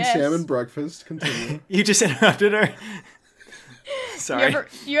were eating Yes. salmon breakfast. Continue. You just interrupted her. Sorry.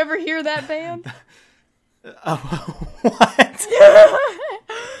 You ever hear that band? What?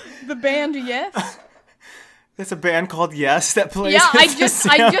 The band Yes. There's a band called Yes that plays. Yeah, at I the just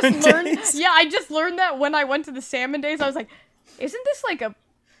Salmon learned. Days. Yeah, I just learned that when I went to the Salmon Days. I was like, "Isn't this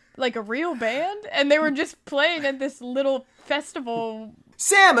like a real band?" And they were just playing at this little festival.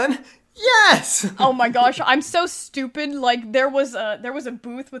 Salmon. Yes. Oh my gosh, I'm so stupid. Like there was a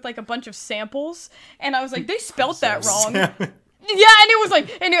booth with like a bunch of samples, and I was like, they spelt that wrong. Salmon. Yeah, and it was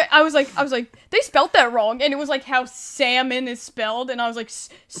like, and I was like, they spelt that wrong, and it was like how salmon is spelled, and I was like,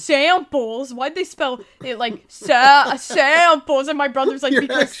 samples. Why'd they spell it like samples? And my brother's like, You're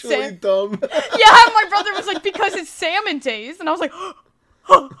because actually dumb. yeah, my brother was like, because it's salmon days, and I was like,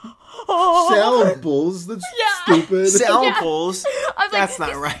 Samples? That's Yeah. stupid. Samples. I was like, That's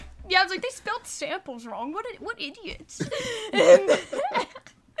not right. Yeah, I was like, they spelled samples wrong. What idiots? And,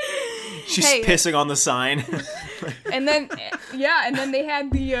 She's Hey. pissing on the sign. and then they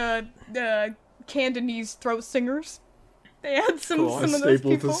had the Cantonese throat singers. They had some Cool. A of those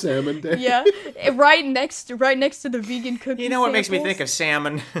staple people. to Salmon Day. Yeah, right next to the vegan cookie. You know what makes me samples. think of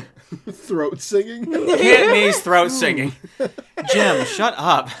salmon? Throat singing. Cantonese throat singing. Jim, shut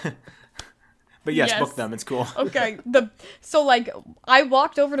up. But yes, Yes. book them. It's cool. Okay, so like I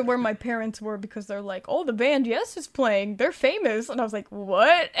walked over to where my parents were because they're like, "Oh, the band Yes is playing. They're famous." And I was like,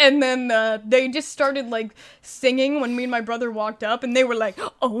 "What?" And then they just started like singing when me and my brother walked up, and they were like,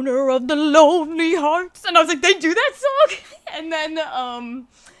 "Owner of the Lonely Hearts," and I was like, "They do that song?" And then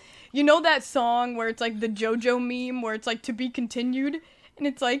you know that song where it's like the JoJo meme where it's like "To Be Continued." And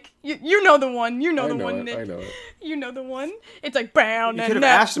it's like, you know the one. You know the one, Nick. I know it. You know the one. It's like, brown You and could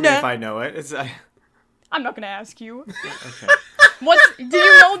have asked me if I know it. It's I'm not gonna ask you. okay. Do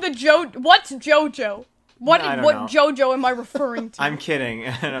you know the what's JoJo? What I don't what know. JoJo am I referring to? I'm kidding.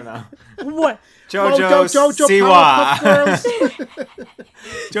 I don't know. What? Jojo Powerpuff Siwa. Girls.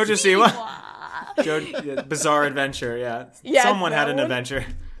 Jojo Siwa. Bizarre Adventure. Yeah. Yes, Someone had that an one. adventure.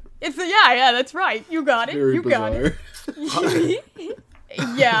 Yeah, that's right. You got it. Very You got it. bizarre.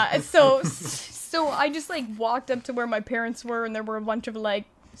 Yeah, so I just like walked up to where my parents were, and there were a bunch of like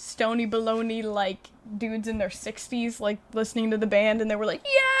stony baloney like dudes in their 60s like listening to the band, and they were like,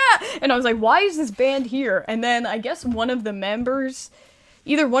 yeah, and I was like, why is this band here? And then I guess either one of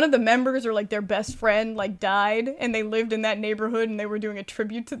the members or like their best friend like died, and they lived in that neighborhood, and they were doing a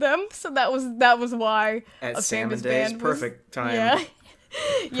tribute to them, so that was why At a Salmon famous Days, band was- perfect time. yeah.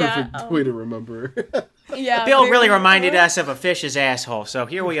 Yeah, Perfect way to remember. yeah. Bill really very- reminded us of a fish's asshole, so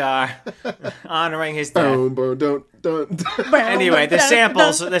here we are, honoring his death. Boom, boom, don't. Anyway, the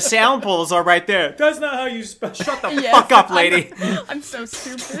samples are right there. That's not how you shut the Yes, fuck up, lady. I'm so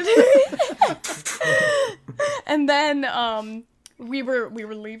stupid. And then we were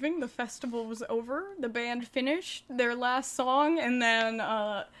leaving. The festival was over. The band finished their last song, and then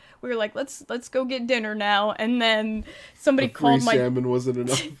we were like, let's go get dinner now. And then somebody Free called my salmon wasn't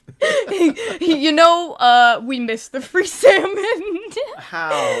enough. we missed the free salmon.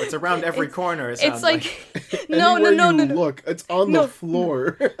 How? It's around every corner. It sounds It's like no. Anywhere you look, it's on No. the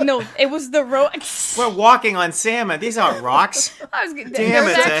floor. No, it was the road. We're walking on salmon. These aren't rocks. I was Damn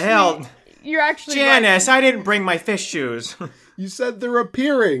it to hell. You're actually Janice, I didn't bring my fish shoes. You said they're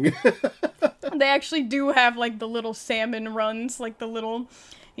appearing. They actually do have like the little salmon runs, like the little,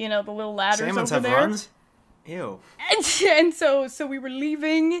 the little ladders Salmons over have there. runs? Ew. And so we were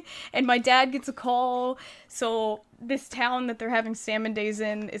leaving, and my dad gets a call. So this town that they're having salmon days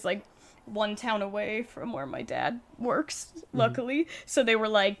in is like one town away from where my dad works, luckily. So they were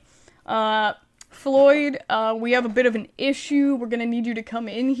like, Floyd, we have a bit of an issue. We're gonna need you to come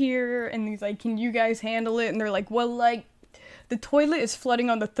in here. And he's like, can you guys handle it? And they're like, well, like, the toilet is flooding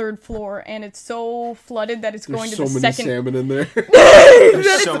on the 3rd floor, and it's so flooded that it's going to There's so the many second. salmon in there.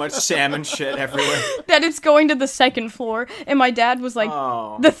 There's so much salmon shit everywhere. That it's going to the 2nd floor, and my dad was like,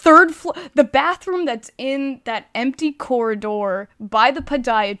 Oh. the 3rd floor, the bathroom that's in that empty corridor by the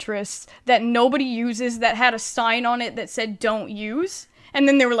podiatrist that nobody uses, that had a sign on it that said "Don't use," and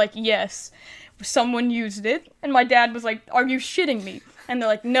then they were like, "Yes, someone used it," and my dad was like, "Are you shitting me?" And they're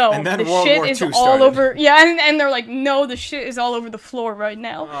like, "No, And then the World shit War is II all started. over." Yeah, and they're like, "No, the shit is all over the floor right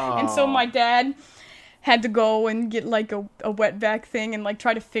now." And so my dad had to go and get like a wet vac thing and like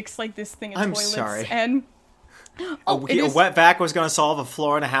try to fix like this thing in I'm toilets. sorry. And A is- wet vac was going to solve a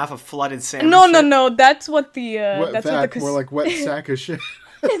floor and a half of flooded salmon no, shit? that's what the Wet that's vac, what the more like wet sack of shit.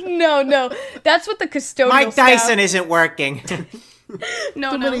 no, that's what the custodial Mike staff, Dyson isn't working.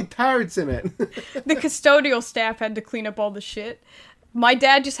 no, Too many tarts in it. the custodial staff had to clean up all the shit. My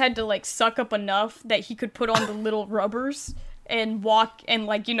dad just had to like suck up enough that he could put on the little rubbers and walk and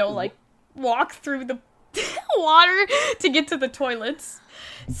like walk through the water to get to the toilets.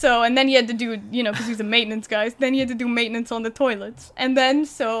 So, and then he had to do, because he's a maintenance guy, then he had to do maintenance on the toilets. And then,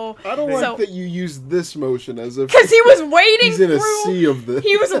 I don't like that you use this motion as if because he was wading he's in a through, sea of this.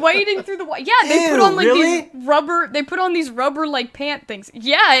 he was wading through the water. Yeah, they put Ew, on like really? they put on these rubber like pant things.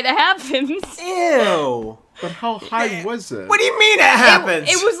 Yeah, it happens. Ew. But how high was it? What do you mean it happens?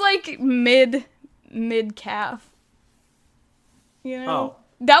 It was like mid calf. Oh.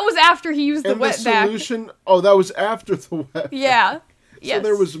 That was after he used the And wet the vac. solution? Oh, that was after the wet. Yeah. So Yes.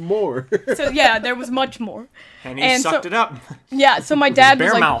 there was more. So yeah, there was much more. And he and sucked so- it up. Yeah, so my dad was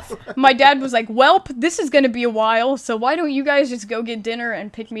Bare like, mouth. my dad was like, "Welp, this is gonna be a while. So why don't you guys just go get dinner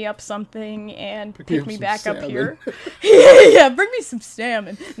and pick me up something and me pick up me some back up salmon." here? Yeah, bring me some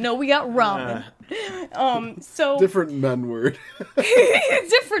salmon. No, we got ramen. So Different men word.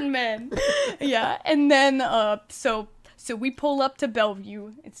 different men. Yeah, and then so we pull up to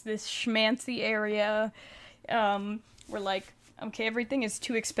Bellevue. It's this schmancy area. We're like, okay, everything is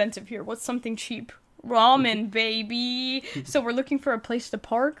too expensive here. What's something cheap? Ramen, baby. So we're looking for a place to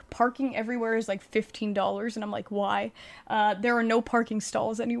park. Parking everywhere is like $15, and I'm like, why? There are no parking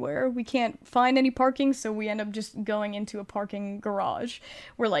stalls anywhere. We can't find any parking, so we end up just going into a parking garage.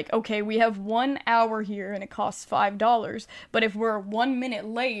 We're like, okay, we have 1 hour here, and it costs $5. But if we're 1 minute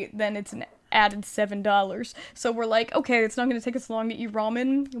late, then it's an added $7. So we're like, okay, it's not going to take us long to eat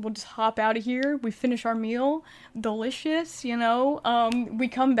ramen. We'll just hop out of here. We finish our meal. Delicious, we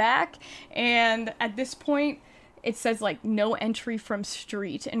come back, and at this point, it says, like, no entry from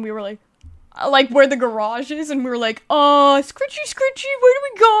street. And we were like where the garage is, and we were like, scritchy, where do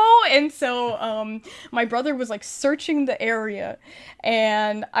we go? And so, my brother was, like, searching the area,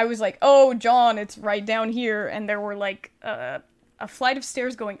 and I was like, oh, John, it's right down here, and there were, like, a flight of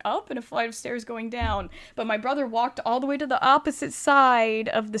stairs going up and a flight of stairs going down. But my brother walked all the way to the opposite side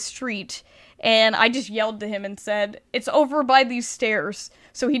of the street, and I just yelled to him and said, it's over by these stairs.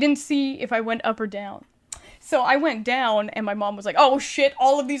 So he didn't see if I went up or down. So I went down, and my mom was like, oh shit,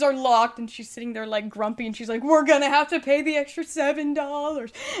 all of these are locked, and she's sitting there like grumpy, and she's like, we're gonna have to pay the extra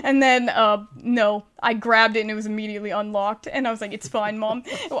 $7. And then, no, I grabbed it, and it was immediately unlocked, and I was like, it's fine, Mom.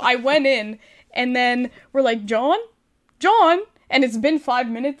 I went in, and then we're like, John? And it's been 5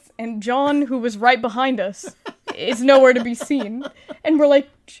 minutes, and John, who was right behind us, is nowhere to be seen. And we're like,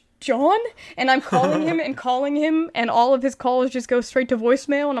 John? And I'm calling him, and all of his calls just go straight to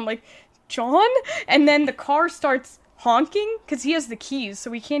voicemail, and I'm like, John? And then the car starts honking, because he has the keys, so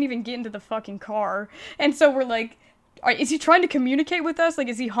we can't even get into the fucking car. And so we're like, is he trying to communicate with us? Like,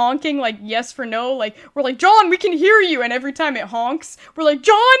 is he honking, like, yes for no? Like, we're like, John, we can hear you, and every time it honks, we're like,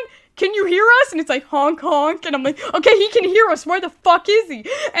 John? Can you hear us? And it's like, honk, honk. And I'm like, okay, he can hear us. Where the fuck is he?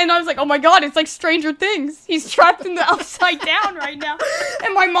 And I was like, oh my god, it's like Stranger Things. He's trapped in the upside down right now.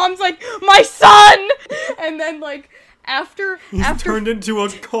 And my mom's like, my son! And then, like, after turned into a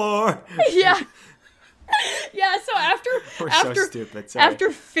car. Yeah. Yeah, so We're after so stupid. Sorry. after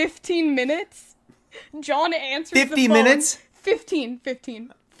 15 minutes, John answers 50 the phone. minutes? 15.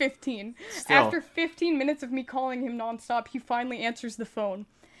 Still. After 15 minutes of me calling him nonstop, he finally answers the phone.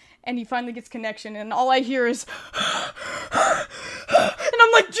 And he finally gets connection, and all I hear is, and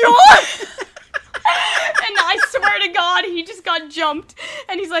I'm like, John! And I swear to God, he just got jumped.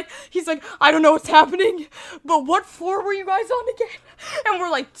 And he's like, I don't know what's happening, but what floor were you guys on again? And we're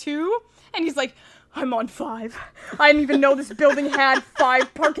like, 2? And he's like, I'm on 5. I didn't even know this building had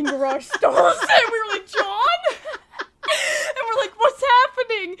 5 parking garage stalls. And we were like, John? And we're like, what's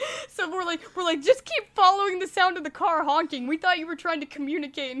happening? So we're like, just keep following the sound of the car honking. We thought you were trying to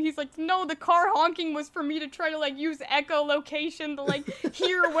communicate. And he's like, no, the car honking was for me to try to, like, use echolocation to, like,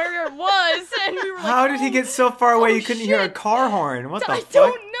 hear where it was. And we were like, How did he get so far away you couldn't hear a shit. car horn? What the I fuck?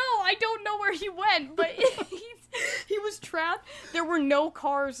 don't know where he went, but he was trapped. There were no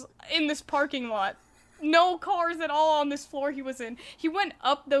cars in this parking lot. No cars at all on this floor he was in. He went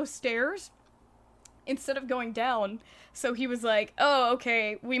up those stairs instead of going down. So he was like, oh,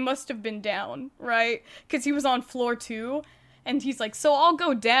 okay, we must have been down, right? Because he was on floor 2, and he's like, so I'll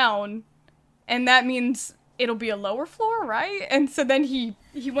go down, and that means it'll be a lower floor, right? And so then he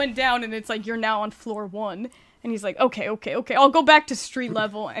went down, and it's like, you're now on floor 1. And he's like, okay, I'll go back to street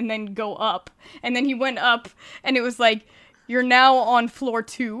level and then go up. And then he went up, and it was like, you're now on floor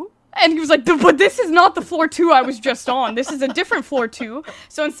 2. And he was like, but this is not the floor 2 I was just on. This is a different floor 2.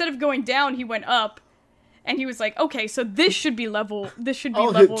 So instead of going down, he went up. And he was like, okay, so this should be level.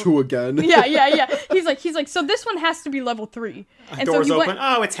 I'll hit 2 again. Yeah. He's like, so this one has to be level 3. And Doors so he open.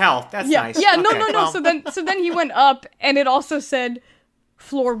 Oh, it's hell. That's yeah, nice. yeah, no. Okay, well. So then he went up, and it also said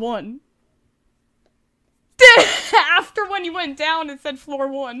floor 1. After when he went down, it said floor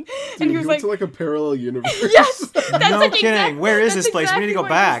 1, Dude, and he was went like, to like a parallel universe. yes, that's No like kidding. Where is that's this place? We need to go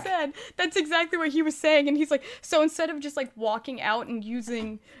exactly what he back. said. That's exactly what he was saying, and he's like, so instead of just like walking out and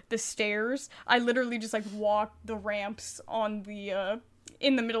using the stairs, I literally just like walked the ramps on the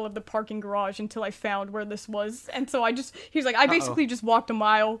in the middle of the parking garage until I found where this was. And so he was like, I basically just walked a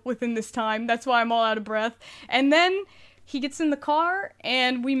mile within this time. That's why I'm all out of breath. And then he gets in the car,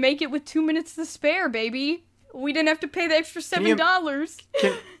 and we make it with 2 minutes to spare, baby. We didn't have to pay the extra $7.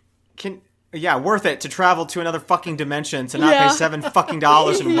 Yeah, worth it to travel to another fucking dimension to not pay $7 fucking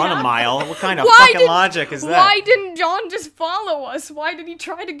dollars and run a mile. What kind of logic is that? Why didn't John just follow us? Why did he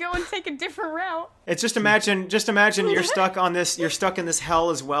try to go and take a different route? It's just imagine you're stuck in this hell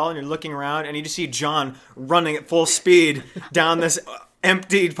as well, and you're looking around, and you just see John running at full speed down this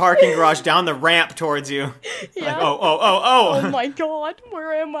empty parking garage, down the ramp towards you. Yeah. Like, oh. Oh my god,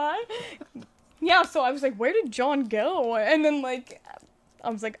 where am I? Yeah, so I was like, where did John go? And then, like,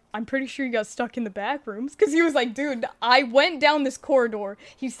 I was like, I'm pretty sure he got stuck in the back rooms. Because he was like, dude, I went down this corridor.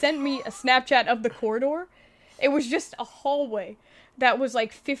 He sent me a Snapchat of the corridor. It was just a hallway that was,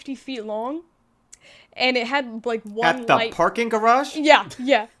 like, 50 feet long. And it had, like, one light. At the parking garage? Yeah.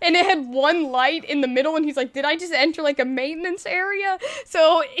 And it had one light in the middle, and he's like, did I just enter, like, a maintenance area?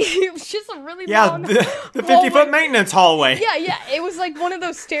 So, it was just a really long... Yeah, the 50-foot maintenance hallway. Yeah, it was, like, one of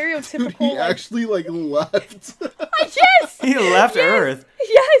those stereotypical... Dude, he actually, like, left. Yes! He left Earth.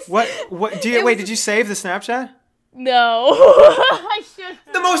 Yes! Did you save the Snapchat? No. I should.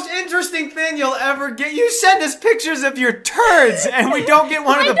 The most interesting thing you'll ever get. You send us pictures of your turds, and we don't get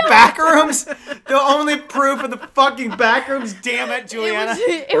one of the back rooms. The only proof of the fucking back rooms. Damn it, Juliana.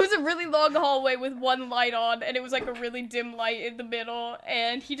 It was a really long hallway with one light on, and it was like a really dim light in the middle.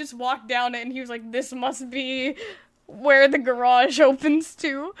 And he just walked down it, and he was like, "This must be where the garage opens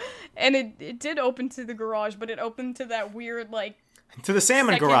to." And it did open to the garage, but it opened to that weird like To the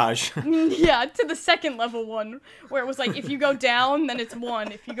salmon second- garage. Yeah, to the second level one, where it was like, if you go down, then it's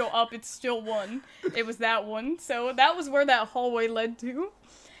 1. If you go up, it's still 1. It was that one. So that was where that hallway led to.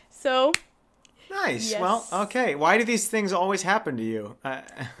 So, Nice. Yes. Well, okay. Why do these things always happen to you?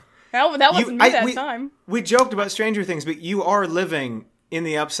 that wasn't me that time. We joked about Stranger Things, but you are living in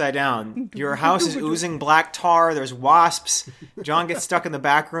the Upside Down. Your house is oozing black tar. There's wasps. John gets stuck in the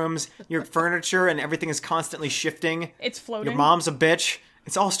back rooms. Your furniture and everything is constantly shifting. It's floating. Your mom's a bitch.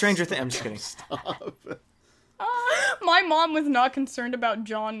 It's all Stranger Things. I'm just kidding. My mom was not concerned about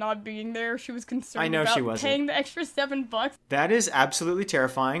John not being there. She was concerned I know about she wasn't. paying the extra $7. That is absolutely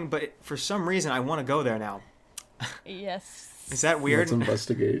terrifying, but for some reason I want to go there now. Yes. Is that weird? Let's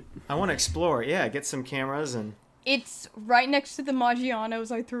investigate. I want to explore. Yeah, get some cameras and... It's right next to the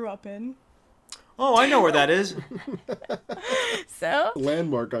Maggiano's I threw up in. Oh, I know where that is. So?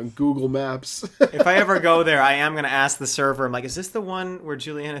 Landmark on Google Maps. If I ever go there, I am going to ask the server, I'm like, is this the one where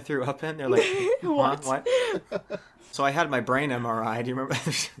Juliana threw up in? They're like, What? What? So I had my brain MRI. Do you remember?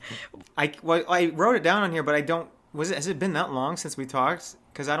 I wrote it down on here, but I don't... Has it been that long since we talked?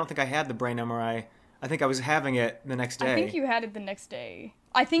 Because I don't think I had the brain MRI. I think I was having it the next day. I think you had it the next day.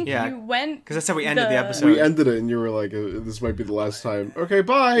 I think Yeah, you went... because that's how we ended the episode. We ended it, and you were like, "This might be the last time." Okay,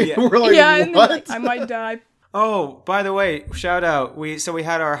 bye. Yeah. We're like, Yeah, and then, "What?" like, I might die. Oh, by the way, shout out. We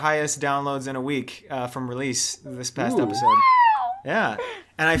had our highest downloads in a week from release this past Ooh. episode. Yeah.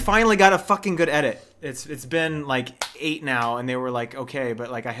 And I finally got a fucking good edit. It's been like 8 now, and they were like, okay,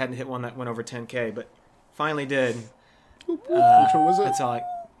 but like I hadn't hit one that went over 10K, but finally did. Which one was it? That's all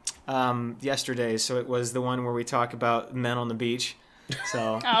yesterday. So it was the one where we talk about men on the beach.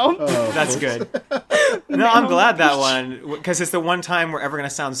 So Oh. that's good. No, I'm glad that one, because it's the one time we're ever going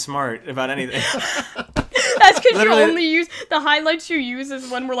to sound smart about anything. That's because you Literally- only use... The highlights you use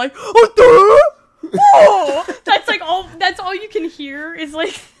is when we're like, oh, that's like all... That's all you can hear is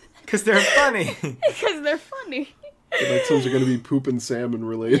like... Because they're funny. Because they're funny. The next ones are going to be poop and salmon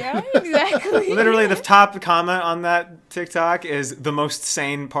related. Yeah, exactly. Literally, the top comment on that TikTok is the most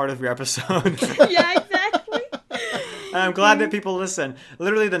sane part of your episode. Yeah, exactly. And I'm glad that people listen.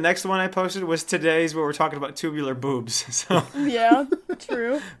 Literally, the next one I posted was today's, where we're talking about tubular boobs. So Yeah,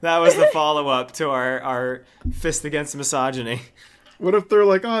 true. that was the follow-up to our fist against misogyny. What if they're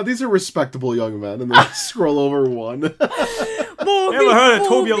like, "Oh, these are respectable young men," and they scroll over one. You ever heard of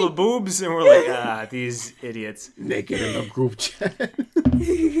tubular boobs? And we're like, these idiots. Naked in a group chat.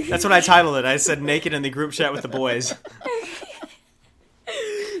 That's what I titled it. I said naked in the group chat with the boys.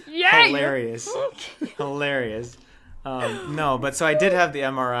 Yeah. Hilarious. Hilarious. No, but so I did have the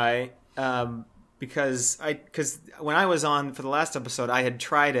MRI because when I was on for the last episode, I had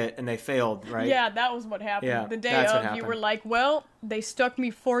tried it and they failed, right? Yeah, that was what happened. Yeah, The day that's what of, you happened. were like, well, they stuck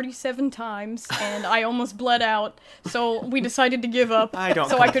me 47 times, and I almost bled out, so we decided to give up I don't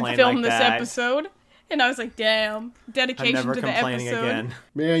so I could complain film like this that. episode. And I was like, damn, I'm dedication never to the complaining episode. again.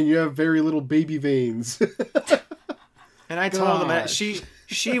 Man, you have very little baby veins. And I told them that Gosh.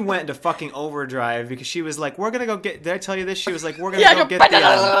 she went to fucking overdrive because she was like, "We're gonna go get." Did I tell you this? She was like, "We're gonna Yeah, go get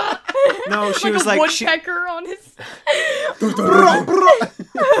the." No, she Like was a like, woodpecker on his...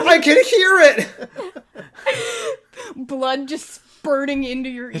 I can hear it. blood just spurting into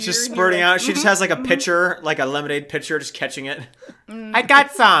your ear. It's just and you're spurting like, out. She just has like a pitcher, like a lemonade pitcher, just catching it. I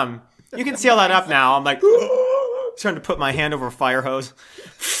got some. You can seal that up now. I'm like, trying to put my hand over a fire hose.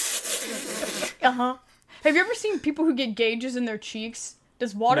 Uh-huh. Have you ever seen people who get gauges in their cheeks?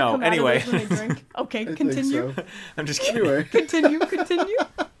 Does water No, come anyway. out of those when they drink? Okay, I think continue. so. I'm just kidding. Anyway, Continue.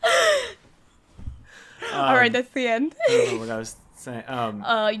 All right, that's the end. I don't know what I was saying.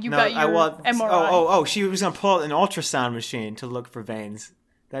 You got your MRI. Oh, she was gonna pull out an ultrasound machine to look for veins.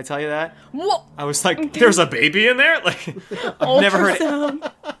 Did I tell you that? What? I was like, "There's a baby in there." Like, I've never heard.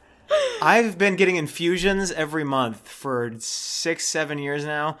 Ultrasound. I've been getting infusions every month for 6-7 years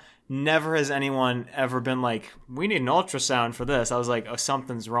now. Never has anyone ever been like, "We need an ultrasound for this." I was like, "Oh,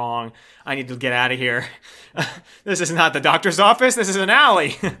 something's wrong. I need to get out of here. This is not the doctor's office. This is an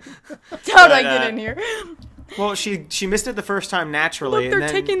alley." How'd I get in here? Well, she missed it the first time naturally. Look, they're and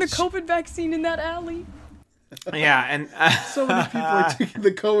then taking the COVID vaccine in that alley. Yeah, and so many people are taking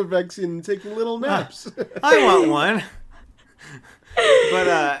the COVID vaccine and taking little naps. I want one.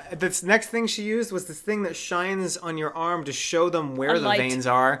 But this next thing she used was this thing that shines on your arm to show them where A the light. veins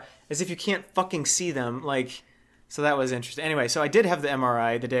are, as if you can't fucking see them. Like, so that was interesting. Anyway, so I did have the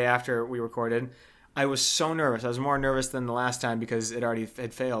MRI the day after we recorded. I was so nervous. I was more nervous than the last time because it already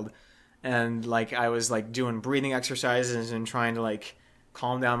had failed. And like I was like doing breathing exercises and trying to like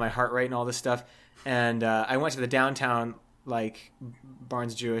calm down my heart rate and all this stuff. And I went to the downtown like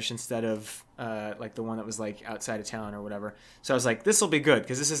Barnes Jewish instead of like the one that was like outside of town or whatever. So I was like, this will be good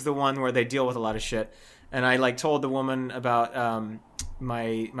because this is the one where they deal with a lot of shit. And I like told the woman about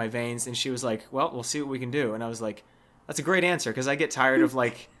my veins, and she was like, well, we'll see what we can do. And I was like, that's a great answer, because I get tired of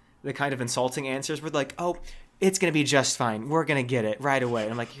like the kind of insulting answers where like, oh, it's gonna be just fine, we're gonna get it right away.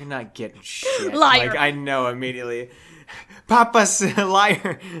 And I'm like, you're not getting shit. Liar. Like, I know immediately. Papa's a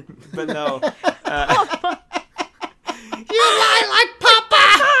liar. But no. You lie like Papa.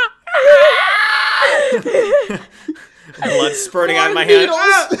 Blood spurting out of my hand.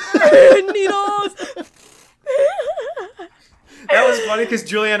 Needles. That was funny because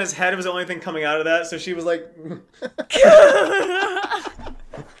Juliana's head was the only thing coming out of that, so she was like.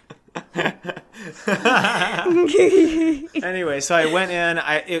 Anyway, so I went in.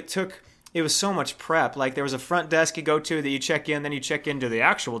 It was so much prep. Like, there was a front desk you go to that you check in, then you check into the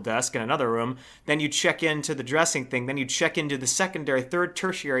actual desk in another room, then you check into the dressing thing, then you check into the secondary, third,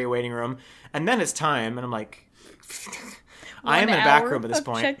 tertiary waiting room, and then it's time. And I'm like, I am in a back room at this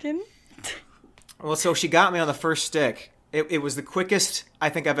point. Check-in? Well, so she got me on the first stick. It was the quickest I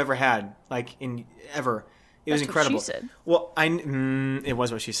think I've ever had, like ever. It was That's incredible. what she said. Well, it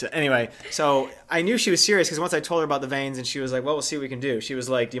was what she said. Anyway, so I knew she was serious because once I told her about the veins, and she was like, "Well, we'll see what we can do." She was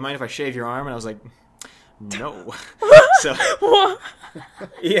like, "Do you mind if I shave your arm?" And I was like, "No." So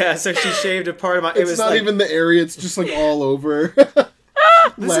yeah, so she shaved a part of my. It's not like, even the area; it's just like all over.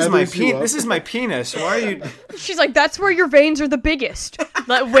 This is my penis. Why are you? She's like, "That's where your veins are the biggest.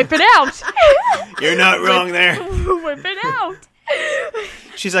 Whip it out." You're not wrong there. Whip it out.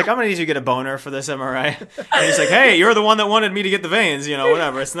 She's like, I'm going to need you to get a boner for this MRI. And he's like, hey, you're the one that wanted me to get the veins,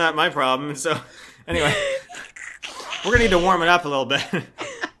 whatever. It's not my problem. So, anyway, we're going to need to warm it up a little bit.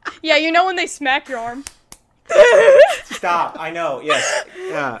 Yeah, when they smack your arm. Stop. I know. Yes.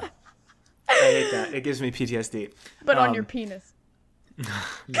 Yeah. I hate that. It gives me PTSD. But on your penis.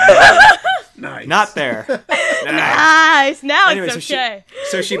 Nice. Not there. Nice. Now anyway, it's okay.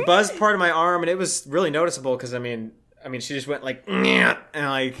 So she buzzed part of my arm, and it was really noticeable because, I mean, she just went like, and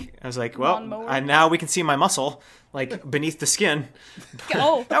like, I was like, well, now we can see my muscle, like, beneath the skin.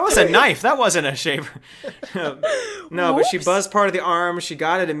 Oh. That was a knife. That wasn't a shaver. No, but she buzzed part of the arm. She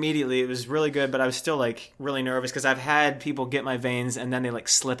got it immediately. It was really good, but I was still, like, really nervous because I've had people get my veins and then they, like,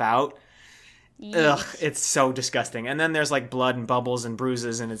 slip out. Yes. Ugh, it's so disgusting. And then there's, like, blood and bubbles and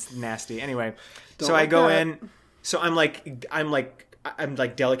bruises, and it's nasty. Anyway, so I go in. So I'm like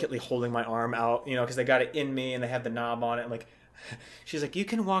delicately holding my arm out, because they got it in me and they have the knob on it. I'm like, she's like, you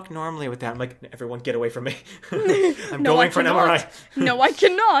can walk normally with that. I'm like, everyone get away from me. I'm going for an MRI. No, I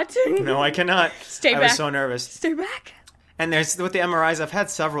cannot. No, I cannot. Stay back. I was so nervous. Stay back. And there's with the MRIs, I've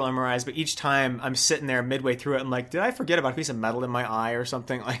had several MRIs, but each time I'm sitting there midway through it, I'm like, did I forget about a piece of metal in my eye or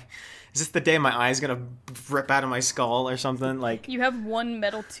something? Like, is this the day my eye's gonna rip out of my skull or something? Like, you have one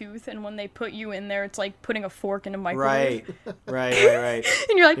metal tooth, and when they put you in there, it's like putting a fork in a microwave. Right. And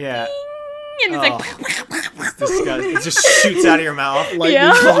you're like, yeah. Ding! And it's like, it's disgusting. It just shoots out of your mouth.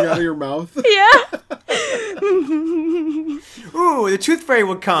 Lightning coming out of your mouth. Yeah. Ooh, the tooth fairy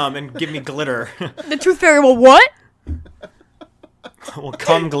will come and give me glitter. The tooth fairy will what? Will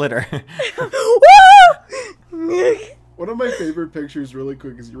come glitter. One of my favorite pictures, really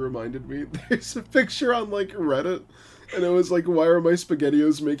quick, as you reminded me, there's a picture on, like, Reddit, and it was like, why are my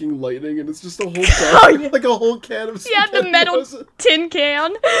SpaghettiOs making lightning? And it's just a whole can, like a whole can of SpaghettiOs. Yeah, the metal tin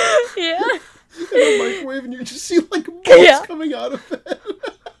can. Yeah. In a microwave, and you just see, like, bolts coming out of it.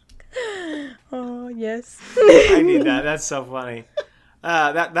 Oh, yes. I need that. That's so funny.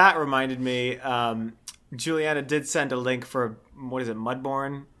 That reminded me, Juliana did send a link for, what is it,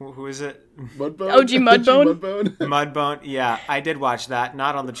 Mudborn? Who is it? Mudbone? OG Mudbone? Mudbone, yeah. I did watch that,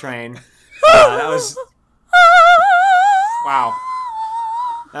 not on the train. That was... Wow.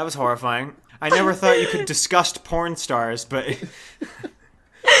 That was horrifying. I never thought you could disgust porn stars, but...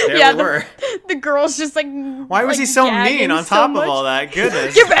 There we were. The girl's just like... Why was he so mean on top of all that?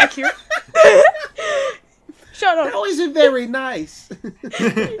 Goodness. Get back here. Shut up. That wasn't very nice.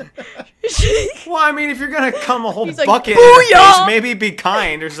 Well, I mean, if you're going to come a whole He's like, bucket in her face, maybe be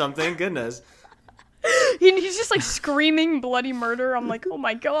kind or something. Goodness. He's just like screaming bloody murder. I'm like, oh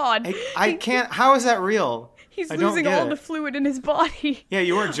my god. I can't... How is that real? He's losing all the fluid in his body. Yeah,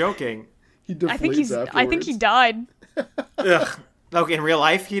 you weren't joking. He deflates afterwards. I think he died. Ugh. Like, in real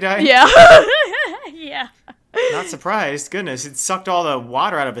life, he died? Yeah. Yeah. Not surprised. Goodness, it sucked all the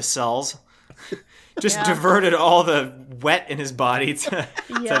water out of his cells. Just diverted all the wet in his body to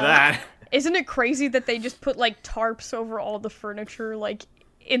that. Isn't it crazy that they just put, like, tarps over all the furniture, like,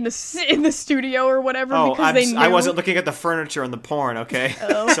 in the studio or whatever? Oh, because they knew... I wasn't looking at the furniture in the porn, okay?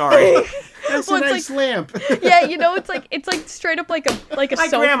 Oh. Sorry. That's Well, a it's nice lamp. Yeah, it's like straight up like a My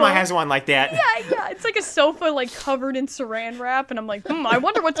sofa. grandma has one like that. Yeah, it's like a sofa like covered in saran wrap, and I'm like, I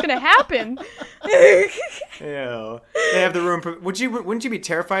wonder what's gonna happen. Ew. They have the room. Wouldn't you be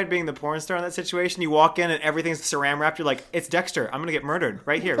terrified being the porn star in that situation? You walk in and everything's saran wrapped. You're like, it's Dexter. I'm gonna get murdered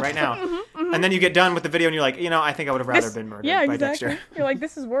right here, right now. And then you get done with the video and you're like, I think I would have rather been murdered by exactly. Dexter. You're like,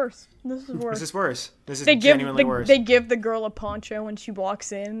 this is worse. This is worse. This is worse. This is They give genuinely worse. they give the girl a poncho when she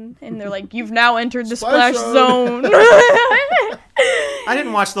walks in, and they're like, "You've now entered the Splash splash zone." zone." I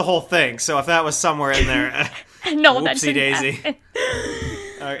didn't watch the whole thing, so if that was somewhere in there, No, that whoopsie didn't daisy. happen.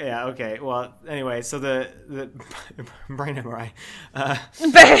 Yeah, okay. Well, anyway, so the brain MRI.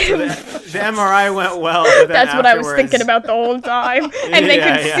 The MRI went well. But then That's what I was afterwards- thinking about the whole time, and they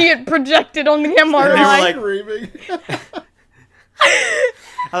Yeah, could yeah. see it projected on the they were MRI. like- Screaming.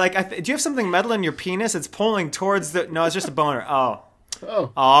 Do you have something metal in your penis? It's pulling towards the. No, it's just a boner. Oh.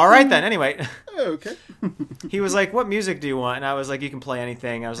 Oh, All right then. Anyway, okay. he was like, "What music do you want?" And I was like, "You can play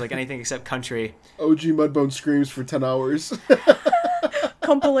anything." I was like, "Anything except country." OG Mudbone screams for 10 hours.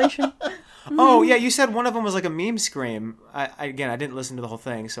 Compilation. Oh yeah, you said one of them was like a meme scream. I didn't listen to the whole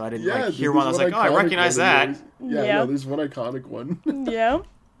thing, so I didn't hear one. I was like, "Oh, I recognize that." Yeah, no, there's one iconic one. Yeah.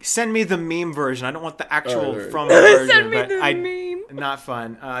 Send me the meme version. I don't want the actual Alright. from the version. Send me but the meme. Not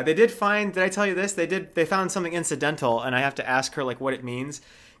fun. They did find. Did I tell you this? They found something incidental, and I have to ask her like what it means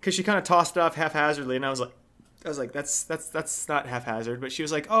because she kind of tossed it off haphazardly, and I was like, that's not haphazard. But she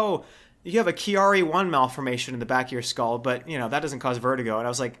was like, oh, you have a Chiari-1 malformation in the back of your skull, but that doesn't cause vertigo. And I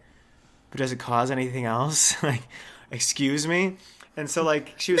was like, but does it cause anything else? Like, excuse me. And so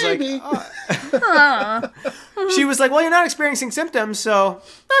like she was Maybe. like, she was like, well, you're not experiencing symptoms, so.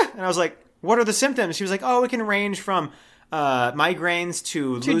 And I was like, what are the symptoms? She was like, oh, it can range from migraines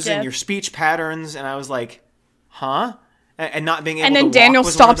to losing death. your speech patterns. And I was like, huh? And not being able And to then walk Daniel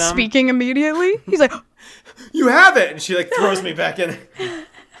was one of stops them. speaking immediately. He's like, You have it, and she like throws me back in.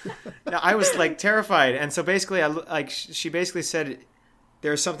 Now, I was like terrified, and so basically, she basically said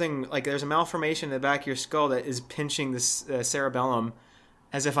there's something like there's a malformation in the back of your skull that is pinching this cerebellum,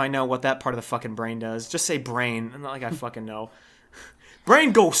 as if I know what that part of the fucking brain does. Just say brain, not like I fucking know.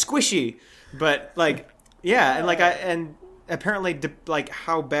 Brain go squishy, but like yeah, and apparently like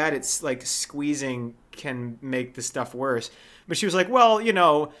how bad it's like squeezing can make the stuff worse. But she was like, well,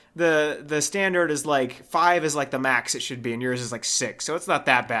 the standard is like 5 is like the max it should be, and yours is like 6, so it's not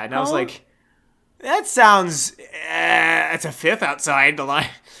that bad. And I was like, that sounds, it's a fifth outside the line,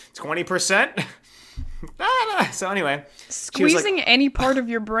 20%. So anyway, squeezing any part of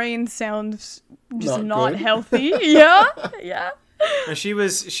your brain sounds just Not not good. healthy. Yeah. and she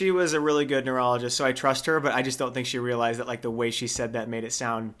was a really good neurologist, so I trust her, but I just don't think she realized that like the way she said that made it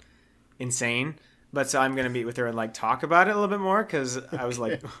sound insane. But so I'm going to meet with her and like talk about it a little bit more because I was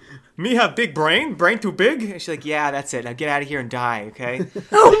like, me have big brain too big? And she's like, yeah, that's it. Now get out of here and die, okay?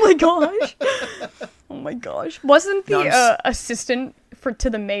 Oh my gosh. Oh my gosh. Wasn't No, the assistant to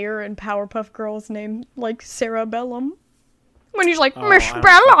the mayor in Powerpuff Girls named like Sarah Bellum? When he's like, Miss I don't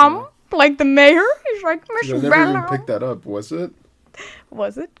Bellum, fucking know. like the mayor, he's like, Miss I never Bellum. even picked that up, was it?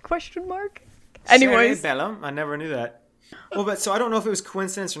 Was it? Question mark. Anyways, Sarah Bellum? I never knew that. Well, but so I don't know if it was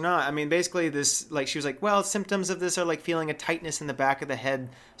coincidence or not. I mean, basically this, like, she was like, well, symptoms of this are like feeling a tightness in the back of the head.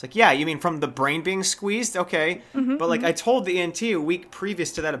 It's like, yeah, you mean from the brain being squeezed? Okay. But like I told the ENT a week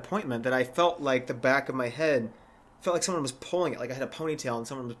previous to that appointment that I felt like the back of my head, felt like someone was pulling it. Like I had a ponytail and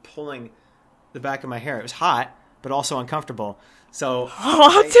someone was pulling the back of my hair. It was hot, but also uncomfortable. So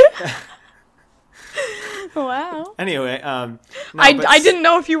what? Wow. anyway, no, but I didn't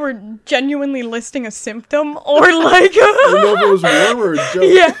know if you were genuinely listing a symptom or like. I don't know if it was warm or a joke.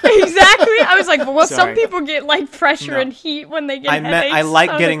 Yeah, exactly. I was like, well, some Sorry. people get like pressure No. and heat when they get I meant headaches. I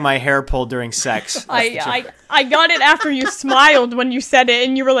like was getting my hair pulled during sex. That's the joke. I got it after you smiled when you said it,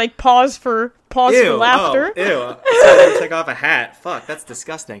 and you were like, pause for laughter. Oh, ew. I had to take off a hat. Fuck, that's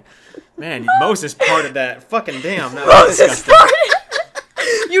disgusting. Man, Moses parted that. Fucking damn. That was Moses disgusting.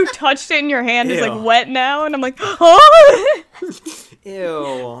 You touched it in your hand. It's Ew. like wet now, and I'm like, oh,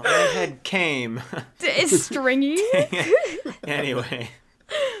 Ew. My head came. it's stringy. Anyway.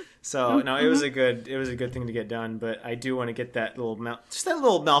 So no, it was a good thing to get done, but I do want to get that little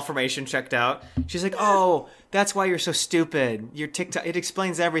malformation checked out. She's like, "Oh, that's why you're so stupid. Your TikTok, it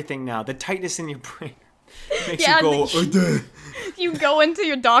explains everything now. The tightness in your brain makes Yeah, you go, the- "Oh, duh." You go into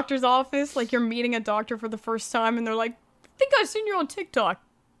your doctor's office, like you're meeting a doctor for the first time, and they're like, I think I've seen you on TikTok.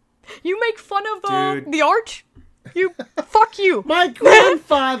 You make fun of Dude. the arch? Fuck you. My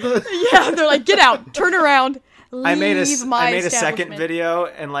grandfather. Yeah, they're like, get out, turn around. I made a second establishment. video,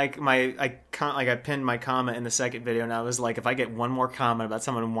 and like I pinned my comment in the second video, and I was like, if I get one more comment about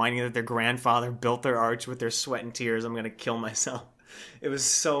someone whining that their grandfather built their arch with their sweat and tears, I'm gonna kill myself. It was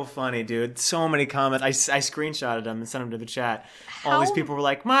so funny, dude. So many comments. I screenshotted them and sent them to the chat. All these people were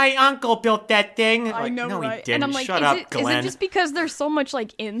like, "My uncle built that thing." I Like, know, no, right? he didn't. And I'm like, Shut is up, it Glenn. just because there's so much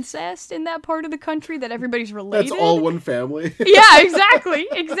like incest in that part of the country that everybody's related? That's all one family. Yeah, exactly.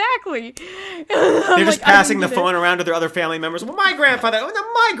 They're just passing the phone around to their other family members. Well, my grandfather. Oh,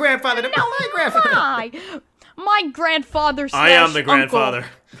 no, my grandfather. No, my grandfather. My grandfather. I am the grandfather.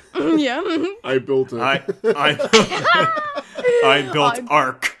 Yeah. I built it. I built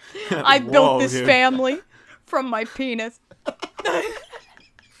Ark. I built this dude. family from my penis.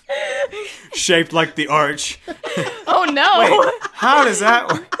 Shaped like the arch. Oh no! Wait, how does that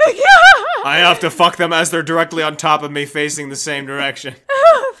work? I have to fuck them as they're directly on top of me, facing the same direction.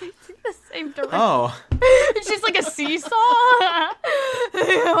 The same direction. Oh, It's just like a seesaw.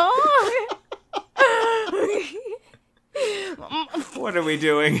 what are we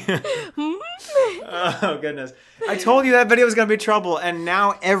doing? Oh goodness! I told you that video was gonna be trouble, and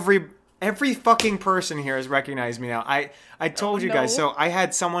now every fucking person here has recognized me now. I told you guys. no. So I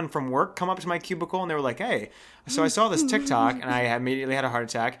had someone from work come up to my cubicle, and they were like, "Hey." So I saw this TikTok, and I immediately had a heart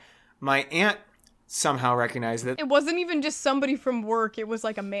attack. My aunt somehow recognized it. It wasn't even just somebody from work. It was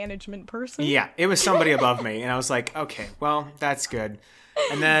like a management person. Yeah, it was somebody above me, and I was like, okay, well, that's good.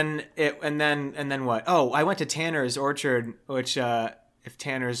 And then what? Oh, I went to Tanner's Orchard, which if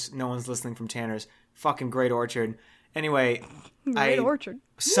Tanner's, no one's listening from Tanner's, fucking great orchard. Anyway, Great orchard.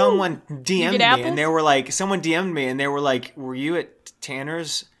 someone DM'd me, apples? and they were like, someone DM'd me, and they were like, were you at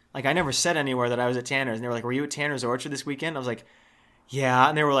Tanner's? Like, I never said anywhere that I was at Tanner's, and they were like, were you at Tanner's Orchard this weekend? I was like, yeah,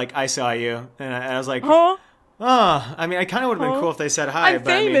 and they were like, I saw you, and I was like, Huh? oh, I mean, I kind of would have been cool if they said hi, I'm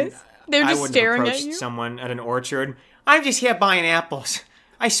but I mean, famous. They're I just wouldn't staring have at approached you. someone at an orchard. I'm just here buying apples.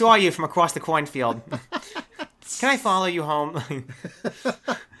 I saw you from across the cornfield. Can I follow you home?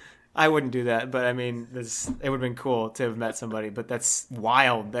 I wouldn't do that, but I mean, it would have been cool to have met somebody, but that's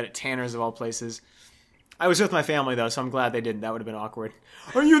wild that at Tanner's of all places. I was with my family, though, so I'm glad they didn't. That would have been awkward.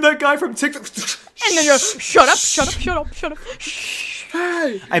 Are you that guy from TikTok? And then you're shut up, shut up, shut up, shut up.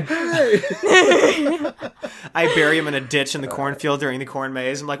 Hey, I hey. I bury him in a ditch in the cornfield during the corn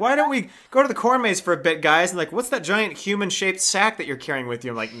maze. I'm like, why don't we go to the corn maze for a bit, guys? And like, what's that giant human-shaped sack that you're carrying with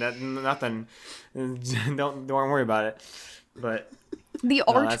you? I'm like, nothing. Don't worry about it. But The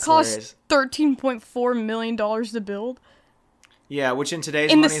arch that's cost hilarious. $13.4 million to build. yeah, which in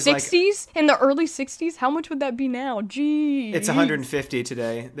today's In the money is like 60s? In the early 60s? How much would that be now? Gee. it's 150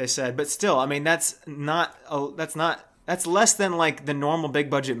 today. They said, but still, I mean, that's less than like the normal big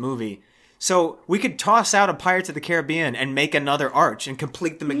budget movie. So we could toss out a Pirates of the Caribbean and make another Arch and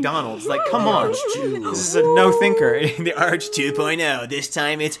complete the McDonald's. Like, come on. This is a no thinker. The Arch 2.0. This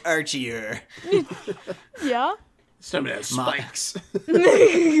time it's archier. Yeah? Some of that spikes.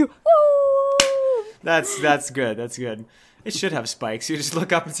 Woo! That's good. That's good. It should have spikes. You just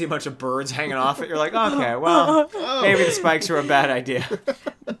look up and see a bunch of birds hanging off it. You're like, okay, well, maybe the spikes were a bad idea.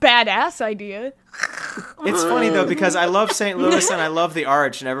 Badass idea. It's funny though because I love St. Louis and I love the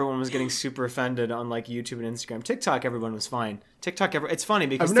Arch, and everyone was getting super offended on like YouTube and Instagram. TikTok, everyone was fine. It's funny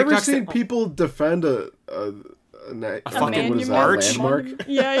because I've never TikTok's seen people defend a fucking what is that, arch? landmark.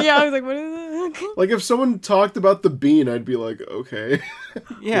 Yeah, I was like, what is it? Like if someone talked about the bean, I'd be like, okay.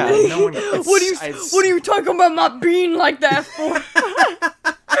 Yeah, no one. What are you talking about my bean like that for?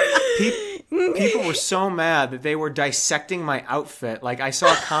 People were so mad that they were dissecting my outfit. Like I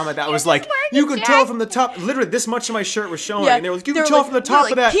saw a comment that was like, wearing a "You can tell jacket." from the top." Literally, this much of my shirt was showing, and they were like, "You can they're tell like- from the they're top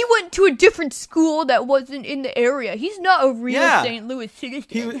like, of that." He went to a different school that wasn't in the area. He's not a real Yeah. St. Louis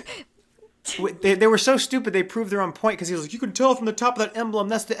citizen. They were so stupid they proved their own point because he was like, you can tell from the top of that emblem,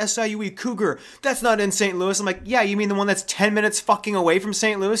 that's the SIUE Cougar. That's not in St. Louis. I'm like, yeah, you mean the one that's 10 minutes fucking away from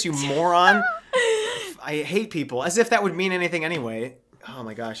St. Louis, you moron? I hate people. As if that would mean anything anyway. Oh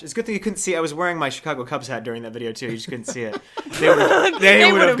my gosh. It's a good thing you couldn't see. I was wearing my Chicago Cubs hat during that video too. You just couldn't see it. They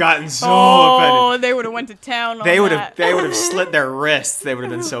would have gotten so offended. They would have went to town on They would that. have slit their wrists. They would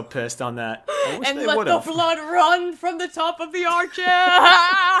have been so pissed on that. I wish And they let would the have. blood run from the top of the arch.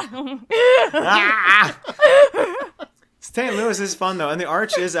 St. Louis is fun though, and the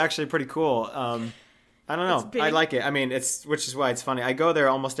Arch is actually pretty cool. I don't know. big. I like it. I mean, which is why it's funny. I go there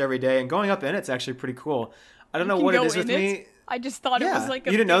almost every day, and going up in it's actually pretty cool. I don't know what it is with me. I just thought it Yeah. was like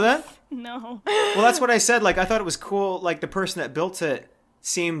You didn't know that? No. Well, that's what I said. Like, I thought it was cool. Like, the person that built it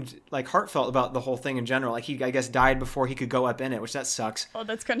seemed like heartfelt about the whole thing in general. Like, he, I guess, died before he could go up in it, which that sucks. Oh,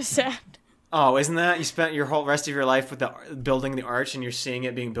 that's kind of sad. Oh, isn't that? You spent your whole rest of your life with building the Arch, and you're seeing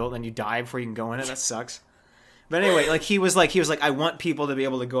it being built, and you die before you can go in it. That sucks. But anyway, like he was like, I want people to be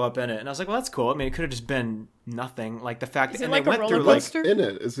able to go up in it, and I was like, well, that's cool. I mean, it could have just been nothing. Like the fact that Is it and like they a went through roller like coaster? In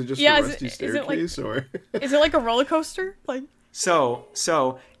it, is it just Yeah, a is rusty it- is it like- staircase or? Is it like a roller coaster? Like, so.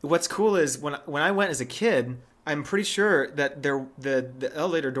 What's cool is when I went as a kid, I'm pretty sure that the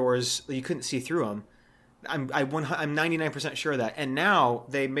elevator doors you couldn't see through them. I'm 99% sure of that. And now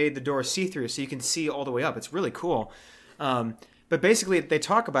they made the doors see through, so you can see all the way up. It's really cool. But basically, they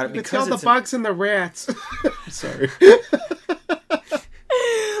talk about it because the bugs and the rats. Sorry.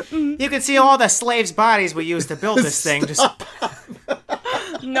 you can see all the slaves' bodies we used to build this thing. Just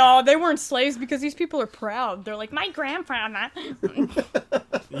no, they weren't slaves because these people are proud. They're like, my grandfather.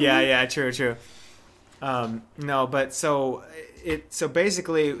 yeah, true. No, but so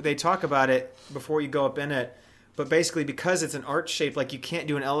basically they talk about it before you go up in it. But basically, because it's an arch shape, like you can't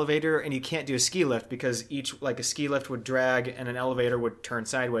do an elevator and you can't do a ski lift because like a ski lift would drag and an elevator would turn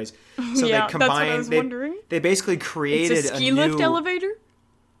sideways. So Yeah, they combined. that's what I was wondering. They basically created It's a ski new lift elevator?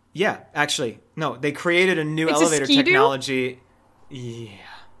 Yeah, actually, no, they created a new It's a elevator Ski-Doo? technology. Yeah,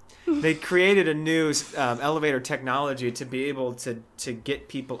 they created a new elevator technology to be able to get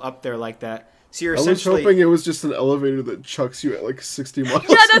people up there like that. So you're I was essentially. hoping it was just an elevator that chucks you at like 60 miles.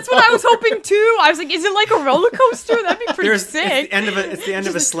 Yeah, that's what I was hoping too. I was like, is it like a roller coaster? That'd be pretty It's sick. the end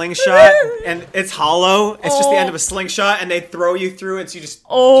of a slingshot, and it's hollow. It's just the end of a slingshot, and they throw you through it, so you just you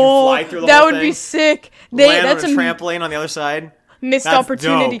fly through the that whole would thing. be sick. Land That's on a trampoline on the other side. missed That's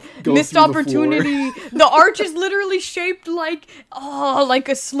opportunity. dope. Go Missed through the opportunity. The arch is literally shaped like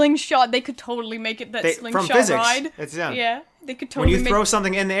a slingshot. They could totally make it that From slingshot physics, ride. it's Yeah, they could When totally you throw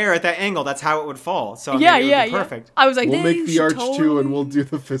something in the air at that angle, that's how it would fall. So I mean, Yeah, it would yeah, be yeah. perfect. I was like, We'll they make the should arch totally... too, and we'll do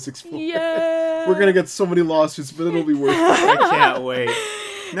the physics for it. Yeah. We're gonna get so many lawsuits, but it'll be worth it. I can't wait.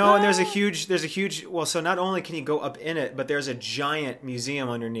 No, and there's a huge. Well, so not only can you go up in it, but there's a giant museum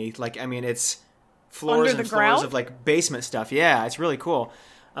underneath. Like, I mean, it's floors Under and the floors ground? of like basement stuff. Yeah, it's really cool.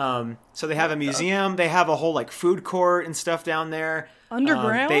 So they have a museum. They have a whole like food court and stuff down there.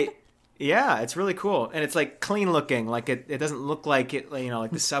 Underground? Yeah, it's really cool, and it's like clean looking. Like it doesn't look like it, you know, like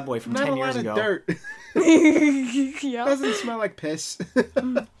the subway from Not 10 a years lot of ago. dirt. Yeah. Doesn't smell like piss.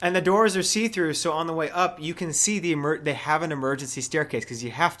 And the doors are see-through, so on the way up, you can see they have an emergency staircase, because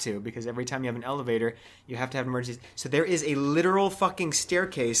you have to, because every time you have an elevator, you have to have an emergency. So there is a literal fucking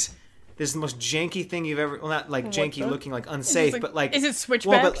staircase. This is the most janky thing you've ever... Well, not like janky the? looking like unsafe, like- but like... is it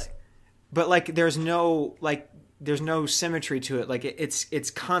switchbacks? But like there's no symmetry to it. Like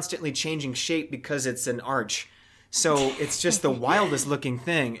it's constantly changing shape because it's an arch. So it's just the wildest looking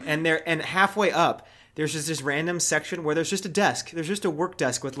thing. And halfway up, there's just this random section where there's just a desk. There's just a work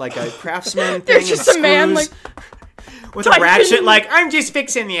desk with like a craftsman thing. There's just and a man, screws with a typing. ratchet. Like, I'm just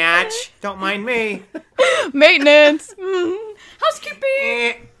fixing the arch. Don't mind me. Maintenance.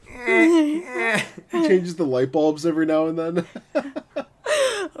 Housekeeping. Eh, eh, eh. He changes the light bulbs every now and then.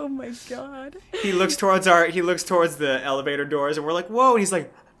 Oh my god. He looks towards the elevator doors, and we're like, whoa. And he's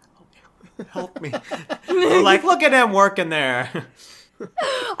like, help me. We're like, look at him working there.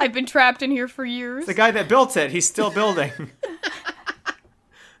 I've been trapped in here for years. The guy that built it, he's still building.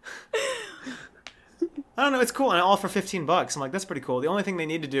 I don't know, it's cool, and all for $15. I'm like, that's pretty cool. The only thing they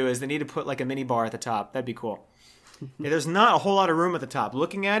need to do is they need to put like a mini bar at the top. That'd be cool. Yeah, there's not a whole lot of room at the top.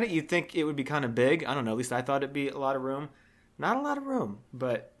 Looking at it, you'd think it would be kind of big. I don't know. At least I thought it'd be a lot of room. Not a lot of room,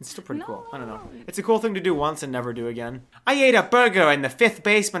 but it's still pretty cool. I don't know. It's a cool thing to do once and never do again. I ate a burger in the 5th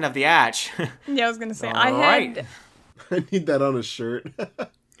basement of the arch. Yeah, I was gonna say All I right. had. I need that on a shirt.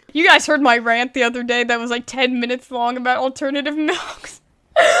 You guys heard my rant the other day that was like 10 minutes long about alternative milks.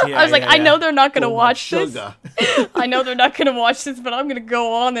 Yeah, I was like, yeah, I yeah. know they're not gonna Oh, my watch this. sugar. I know they're not gonna watch this, but I'm gonna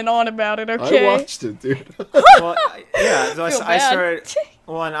go on and on about it. Okay. I watched it, dude. Well, yeah. So Feel I bad. started.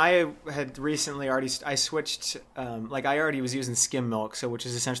 Well, and I had recently I switched. Like I already was using skim milk, which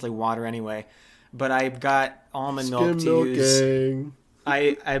is essentially water anyway. But I got almond milk Skim to milk use. gang.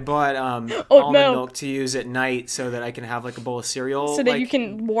 I bought almond milk. milk to use at night so that I can have like a bowl of cereal. So that like, you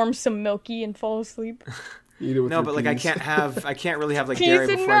can warm some milky and fall asleep. Eat it with No, your but like peas. I can't really have like Peas dairy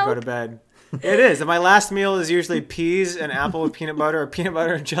and before I go milk? to bed. It is. And my last meal is usually peas and apple with peanut butter, or peanut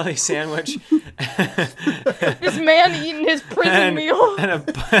butter and jelly sandwich. This man eating his prison meal. and a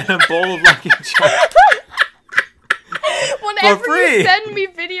bowl of Lucky Charms. Whenever free. you send me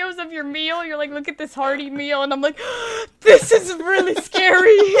videos of your meal, you're like, look at this hearty meal, and I'm like, this is really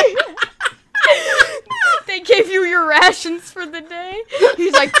scary. They gave you your rations for the day.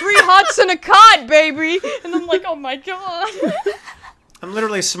 He's like, 3 hots and a cod, baby. And I'm like, oh my god. I'm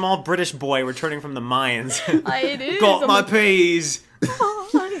literally a small British boy returning from the mines. It is. Got I'm my like, peas.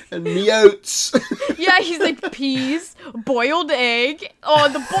 And meowts. Yeah, he's like peas, boiled egg. Oh,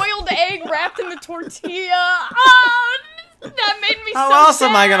 the boiled egg wrapped in the tortilla. Oh, that made me How so else sad.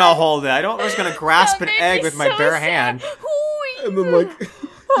 am I gonna hold it? I don't. I'm just gonna grasp That an made egg me with my so bare sad. hand. Hooey. And then, like,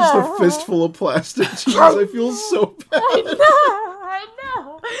 just a fistful of plastic cheese. I feel so bad. I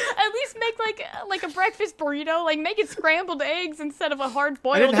know. At least make like a breakfast burrito. Like make it scrambled eggs instead of a hard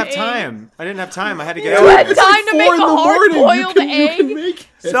boiled I didn't have egg. time. I had to get You out. had of it. time to It's make 4 in a the morning. hard-boiled You egg. can make it.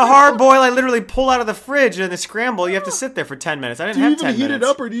 It's a hard boil. I literally pull out of the fridge and the scramble. You have to sit there for 10 minutes. I didn't Do you have even 10 heat minutes. it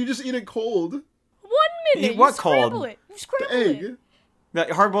up, or do you just eat it cold? 1 minute. Eat what you scramble cold? it. You scramble Egg. it.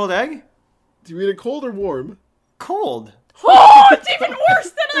 The hard-boiled egg? Do you eat it cold or warm? Cold. Oh, it's even worse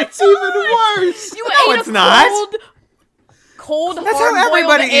than I It's thought. even worse. You No, ate it's a not. cold That's how hard-boiled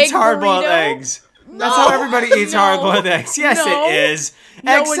everybody egg eats hard-boiled burrito. eggs. That's how everybody eats No. hard-boiled eggs. Yes, No. it is.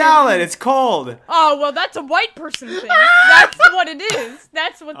 No, Egg it salad. isn't. It's cold. Oh, well, that's a white person thing. That's what it is.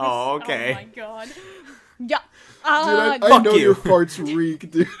 That's what this... Oh, okay. Oh, my God. Yeah. Dude, I Fuck know you. your farts reek,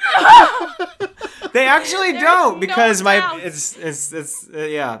 dude. They actually There's don't no because my doubt. it's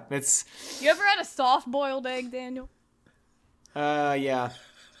yeah it's You ever had a soft-boiled egg, Daniel? yeah.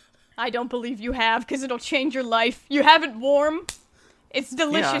 I don't believe you have, because it'll change your life. You have it warm. It's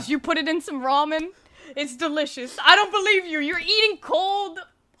delicious. Yeah. You put it in some ramen. It's delicious. I don't believe you. You're eating cold,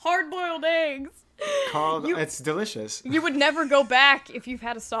 hard-boiled eggs. Called You- it's delicious. You would never go back if you've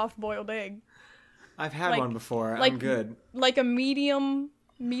had a soft-boiled egg. I've had like- one before. like- I'm good. Like a medium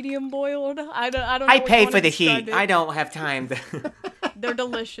boiled. I don't know. which one to describe it. don't have time to. They're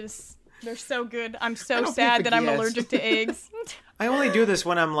delicious. They're so good. I'm so don't pay sad for that I'm gas. allergic to eggs. I only do this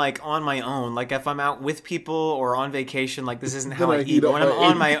when I'm like on my own. Like if I'm out with people or on vacation. Like this isn't how Then I I eat. eat But up when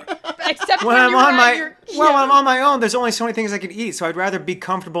I'm my on egg. my Except when when I'm you're on at my your... well, when I'm on my own, there's only so many things I can eat. So I'd rather be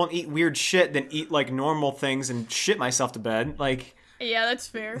comfortable and eat weird shit than eat like normal things and shit myself to bed. Like Yeah, that's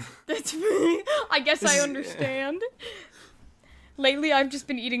fair. That's fair. I guess I is- understand. Lately, I've just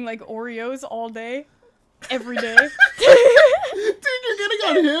been eating like Oreos all day, every day. Dude, you're getting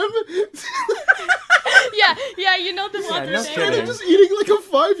on him? yeah, you know the one no thing. kidding. I'm just eating like a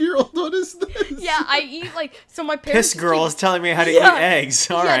 5-year-old. What is this? Yeah, I eat like so. My parents piss girl is telling me how to Yeah. eat eggs.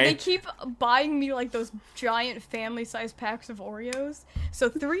 All yeah, right. they keep buying me like those giant family-sized packs of Oreos. So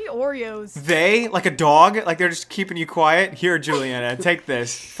 3 Oreos. They, like a dog, like they're just keeping you quiet. Here, Juliana, take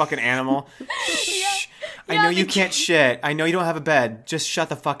this, fucking animal. Shh. I Yeah, know they you can't shit. I know you don't have a bed. Just shut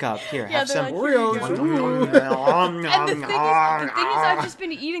the fuck up. Here, Yeah, have they're some like, "Here you Oreos. go." And the thing is, I've just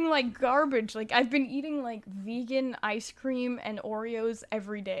been eating like garbage. Like I've been eating like vegan ice cream and Oreos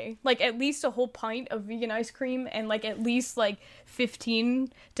every day. Like at least a whole pint of vegan ice cream and like at least like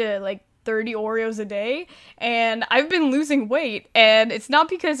 15 to like 30 Oreos a day. And I've been losing weight, and it's not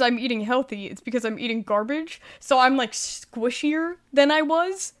because I'm eating healthy, it's because I'm eating garbage. So I'm like squishier than I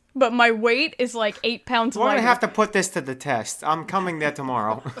was, but my weight is like 8 pounds We're lighter. gonna have to put this to the test. I'm coming there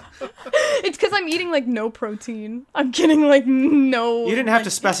tomorrow. It's because I'm eating like no protein. I'm getting like no. You didn't have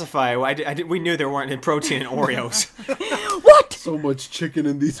to specify. We knew there weren't any protein in Oreos. What? So much chicken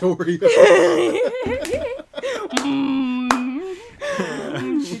in these Oreos.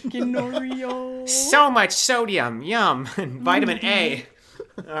 Chicken Oreo. So much sodium, yum, and vitamin A.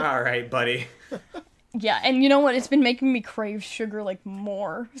 All right, buddy. Yeah, and you know what? It's been making me crave sugar like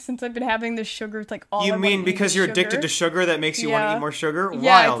more since I've been having this sugar. It's like all I You wanna mean eat because is you're sugar. addicted to sugar that makes you want to Yeah. eat more sugar?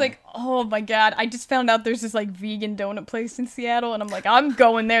 Yeah, Wild. it's like, oh my god! I just found out there's this like vegan donut place in Seattle, and I'm like, I'm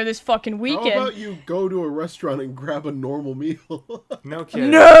going there this fucking How weekend. about you go to a restaurant and grab a normal meal? No kidding.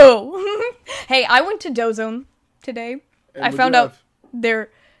 No. Hey, I went to Doughzone today. And I what'd found you out have? their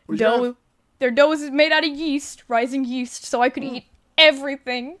What'd you dough. have? Their dough is made out of yeast, rising yeast, so I could eat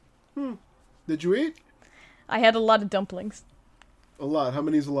everything. Did you eat? I had a lot of dumplings. A lot. How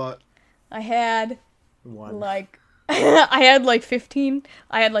many's a lot? I had One. like I had like 15.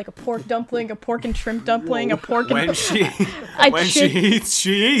 I had like a pork dumpling, a pork and shrimp dumpling, Whoa. a pork When and she chick- eats,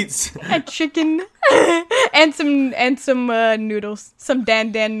 she eats. a chicken, and some noodles, some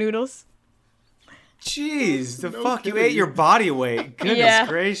dan noodles. Jeez, the No fuck! You kidding. ate your body weight. Goodness Yeah.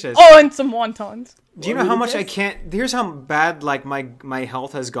 gracious. Oh, and some wontons. Do you know how much I can't? Here's how bad like my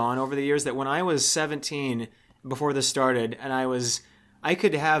health has gone over the years. That when I was 17, before this started, and I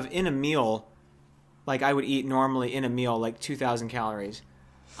could have in a meal, like I would eat normally in a meal, like 2,000 calories.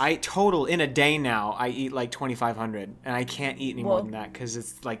 I total in a day now. I eat like 2,500, and I can't eat any more Whoa. than that because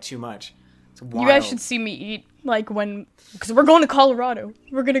it's like too much. It's wild. You guys should see me eat like because we're going to Colorado.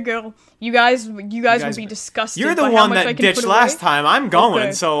 We're gonna go. You guys would be disgusted. You're the by how one much I that can ditched put last away. time. I'm going,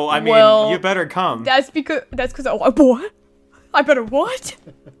 Okay. so I mean, Well, you better come. That's because what? I better what?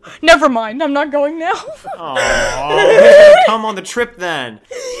 Never mind, I'm not going now. Oh, come on the trip then.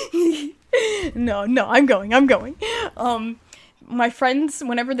 No, I'm going. My friends,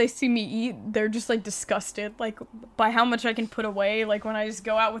 whenever they see me eat, they're just, like, disgusted, like, by how much I can put away. Like, when I just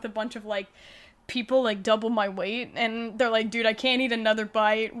go out with a bunch of, like, people, like, double my weight, and they're like, dude, I can't eat another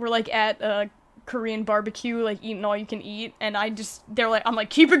bite. We're, like, at Korean barbecue, like, eating all you can eat, and I'm like,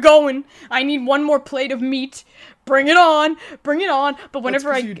 keep it going. I need one more plate of meat. Bring it on. But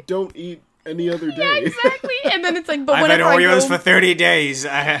whenever you don't eat any other day. Yeah, exactly. And then it's like, but I've had whenever Oreos I go, for 30 days.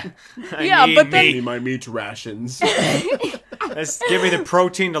 I need but then- meat. Need my meat rations. Give me the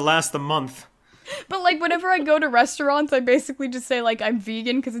protein to last the month. But, like, whenever I go to restaurants, I basically just say, like, I'm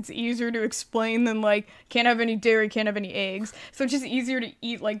vegan because it's easier to explain than, like, can't have any dairy, can't have any eggs. So it's just easier to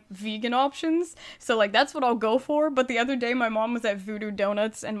eat, like, vegan options. So, like, that's what I'll go for. But the other day, my mom was at Voodoo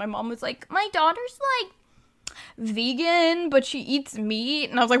Donuts, and my mom was like, my daughter's, like, vegan, but she eats meat.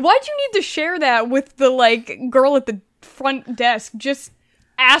 And I was like, why'd you need to share that with the, like, girl at the front desk? Just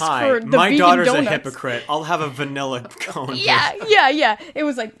ask for the my vegan daughter's donuts. a hypocrite. I'll have a vanilla cone. Yeah. It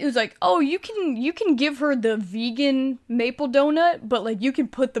was like, oh, you can give her the vegan maple donut, but, like, you can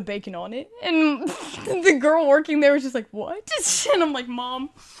put the bacon on it. And the girl working there was just like, what? And I'm like, Mom.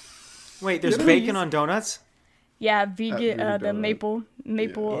 Wait, there's bacon on donuts? Yeah, vegan, Voodoo the Donut.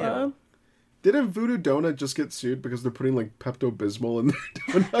 maple, Yeah. Didn't Voodoo Donut just get sued because they're putting, like, Pepto-Bismol in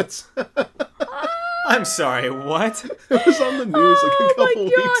their donuts? I'm sorry, what? It was on the news, like, a couple my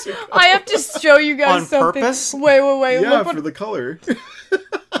weeks God. ago. I have to show you guys On something. purpose? Wait. Yeah, Look for what, the color.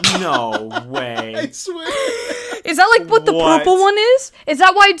 No I way. swear. is that like what the What? purple one is? Is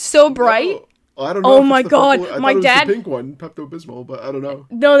that why it's so bright? Oh, I don't know. Oh if it's my the God, purple- I my thought it was dad- the pink one, Pepto-Bismol, but I don't know.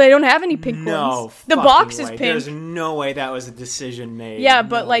 No, they don't have any pink No, ones. The fucking box is way. pink. There's no way that was a decision made. Yeah,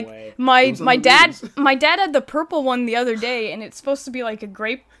 but No like way. my It was on the dad news. my dad had the purple one the other day, and it's supposed to be like a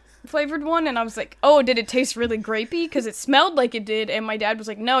grape flavored one, and I was like, oh, did it taste really grapey? Because it smelled like it did, and my dad was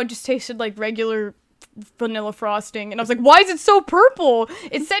like, no, it just tasted like regular vanilla frosting. And I was like, why is it so purple?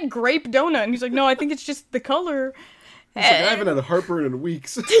 It said grape donut. And he's like, no, I think it's just the color. It's like, I haven't had heartburn in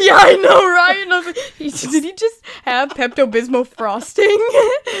weeks. Yeah, I know, right? And I was like, did he just have Pepto-Bismol frosting?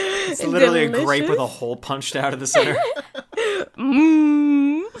 It's literally a grape with a hole punched out of the center.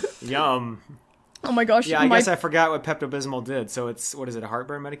 Yum. Oh my gosh. Yeah, I guess I forgot what Pepto-Bismol did. So it's, what is it, a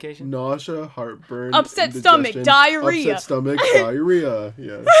heartburn medication? Nausea, heartburn, Upset stomach, indigestion, diarrhea. Upset stomach, diarrhea.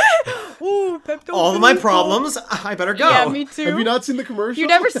 Yes. Ooh, Pepto-Bismol. All of my problems, I better go. Yeah, me too. Have you not seen the commercial? You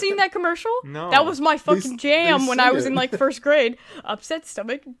never seen that commercial? No. That was my fucking jam when I sing was it. in like first grade. Upset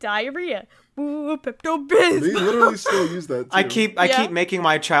stomach, diarrhea. Ooh, They Pepto-Bismol. literally still use that. Too. I keep Yeah. making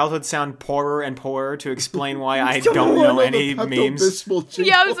my childhood sound poorer and poorer to explain why I Don't don't know know the any memes. Pepto-Bismol jingle.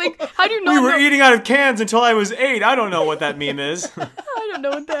 Yeah, I was like, how do you not We were know? eating out of cans until I was 8. I don't know what that meme is. I don't know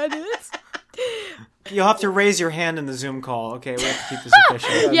what that is. You'll have to raise your hand in the Zoom call. Okay, we have to keep this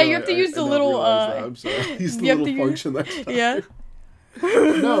official. Yeah, you have to use the now little, realize that. I'm sorry. Use the you have little to use- function next time. Yeah.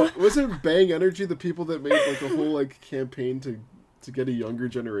 No, wasn't Bang Energy the people that made like a whole like campaign to get a younger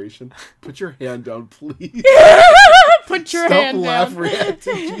generation? Put your hand down, please. Put your Stop hand laugh down.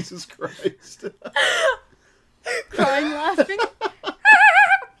 reacting, Jesus Christ. Crying, laughing.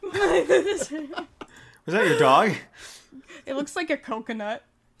 Was that your dog? It looks like a coconut.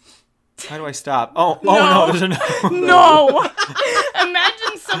 How do I stop? Oh No. no, there's a no. No!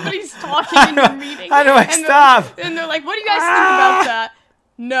 Imagine somebody's talking in your meeting. How do I and stop? And they're like, what do you guys think about that?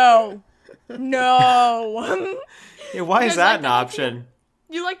 No. No. Yeah, why is guys that like an that option?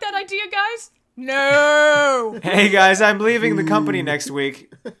 You like that idea, guys? No. Hey guys, I'm leaving the company next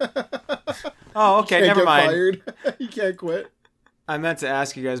week. Oh, okay, Can't never get mind. fired. You can't quit. I meant to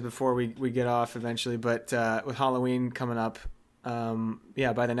ask you guys before we get off eventually, but with Halloween coming up,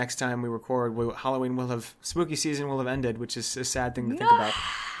 yeah, by the next time we record, Halloween will have, spooky season will have ended, which is a sad thing to think about.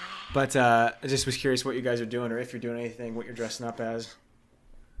 But I just was curious what you guys are doing, or if you're doing anything, what you're dressing up as.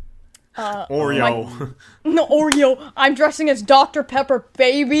 Oreo. No, Oreo. I'm dressing as Dr. Pepper,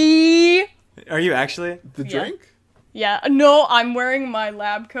 baby. Are you actually? The Yeah. drink? Yeah, no, I'm wearing my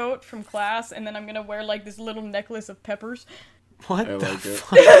lab coat from class, and then I'm gonna wear, like, this little necklace of peppers. What I the like it.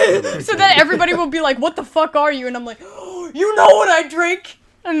 fuck? I like So it. that everybody will be like, what the fuck are you? And I'm like, oh, you know what I drink?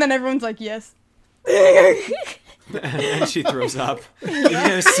 And then everyone's like, yes. And she throws up. And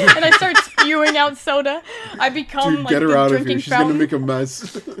I start spewing out soda. I become, Dude, like, get her the out of drinking here. She's fountain. gonna make a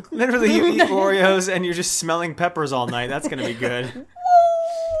mess. Literally, you eat Oreos and you're just smelling peppers all night. That's gonna be good.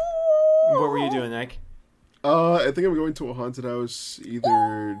 What were you doing, Nick? I think I'm going to a haunted house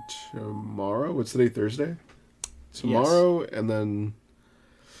either tomorrow. What's today? Thursday. Tomorrow, and then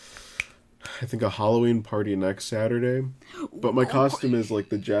I think, a Halloween party next Saturday. But my costume is like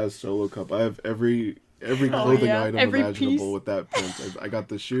the jazz solo cup. I have every clothing item every imaginable piece. with that print. I got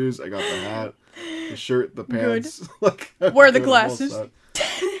the shoes, I got the hat, the shirt, the pants. Like, Where are the I'm all glasses? set.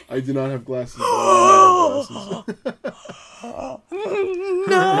 I do not have glasses. But I have glasses.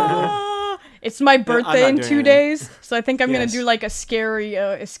 No! It's my birthday I'm in not 2 doing days, so I think I'm gonna Yes. do like a scary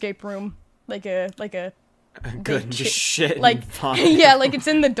escape room, like a Good. Big Just shit. shit. like yeah, like it's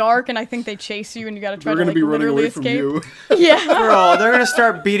in the dark and I think they chase you and you gotta try We're to gonna like be running literally away from escape. you. Yeah. Girl, they're gonna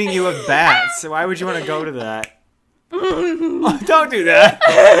start beating you with bats. So why would you want to go to that? Oh, don't do that.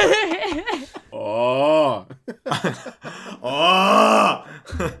 Oh. Oh.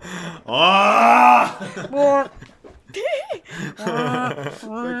 Oh.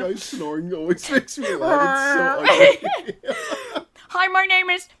 That guy snoring always makes me laugh. It's so ugly. Hi, my name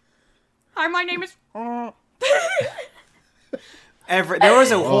is. There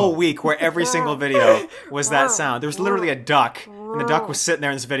was a whole week where every single video was that sound. There was literally a duck, and the duck was sitting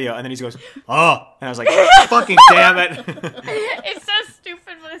there in this video, and then he just goes, "Oh," and I was like, "Fucking damn it!" It's so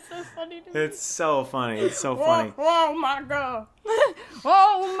stupid, but it's so funny to me. It's so funny. It's so funny. Oh my god!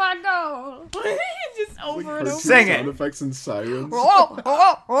 Oh my god! Just over and Cartoon over. Sing it. Sound effects and sirens.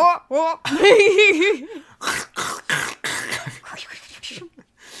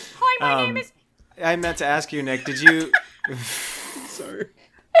 Hi, my name is. I meant to ask you, Nick. Did you? Sorry.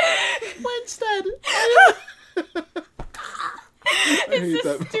 Winston. I hate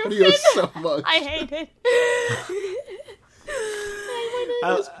so that stupid. audio so much. I hate it.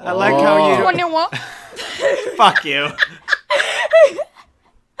 I like how you. Wonder what? Fuck you.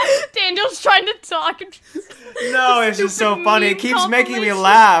 Daniel's trying to talk. No, it's just so Stupid funny. It meme keeps making me compilation.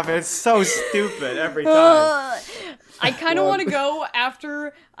 laugh. It's so stupid every time. I kind of want to go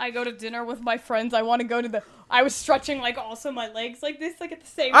after I go to dinner with my friends. I want to go to the. I was stretching like also my legs like this, like at the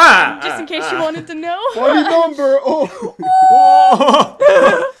same time, just in case you wanted to know. Funny number. Oh. Oh.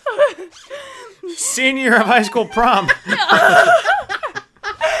 Senior of high school prom.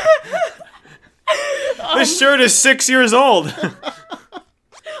 This shirt is 6 years old.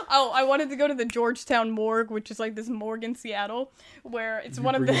 Oh, I wanted to go to the Georgetown morgue, which is like this morgue in Seattle, where it's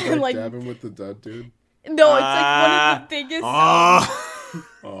one of the Bringing back like. dabbing with the dead dude. No, it's like one of the biggest. Oh.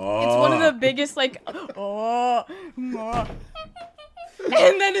 It's one of the biggest like. Oh. And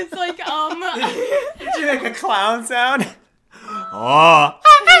then it's like Did you make a clown sound? Oh.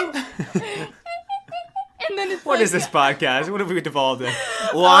 And then it's What like, is this podcast? What have we devolved in?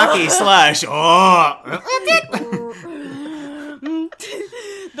 Wacky slash. Oh.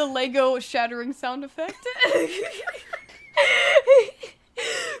 the Lego shattering sound effect.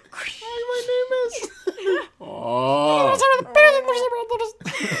 Oh.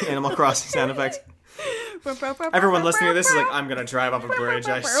 Animal Crossing sound effects. Everyone listening to this is like, I'm gonna drive off a bridge.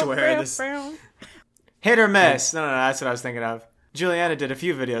 I swear this. Hit or miss. No, that's what I was thinking of. Juliana did a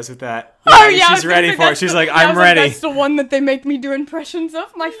few videos with that. Oh yeah, I was she's gonna ready say for it. that's She's the- like, I I'm was like, ready. That's the one that they make me do impressions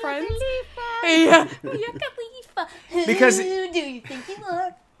of, my friends. Yeah. Because- Who do you think you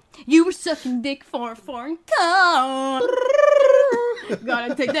are? You were sucking dick for a foreign car.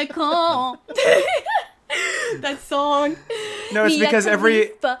 Gotta take that call. That song. No, it's Mia because every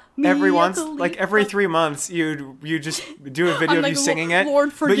Khalifa, once, Mia like Khalifa. every 3 months, you just do a video I'm of like, you singing it,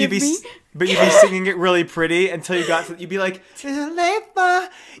 Lord, but you'd forgive be me. but you'd be singing it really pretty until you got to, you'd be like,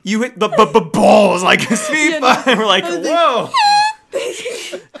 you hit the balls like a Yeah, no. and we're like, I was whoa.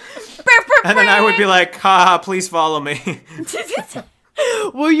 And then I would be like, haha, please follow me.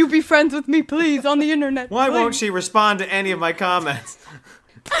 Will you be friends with me, please, on the internet? Why please? won't she respond to any of my comments?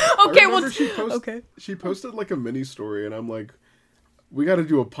 Okay, I well, remember okay. She posted like a mini story, and I'm like, we got to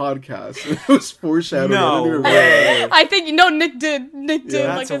do a podcast. And it was foreshadowing. I No didn't even way. I think Nick did. Nick did.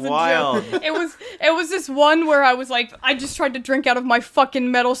 Yeah. like That's as a wild. joke. It was this one where I was like, I just tried to drink out of my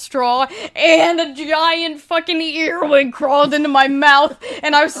fucking metal straw, and a giant fucking earwig crawled into my mouth,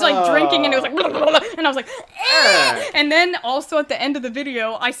 and I was just like drinking, and it was like, and I was like, and then also at the end of the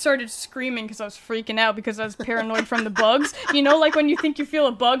video, I started screaming because I was freaking out because I was paranoid from the bugs. You know, like when you think you feel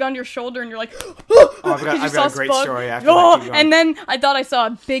a bug on your shoulder, and you're like, Oh, I've 'cause you got saw a great bug. story after Oh, that. Keep going. and then I thought I saw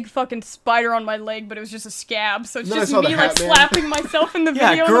a big fucking spider on my leg, but it was just a scab. So it's Then I just saw the me like Hat Man. slapping myself in the video.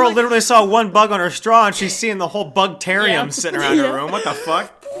 Yeah, and I'm girl like, literally saw one bug on her straw and she's seeing the whole bugtarium Yeah. sitting around Yeah. her room. What the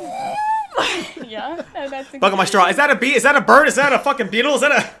fuck? Yeah, that's Bug on my straw. Is that a bee? Is that a bird? Is that a fucking beetle? Is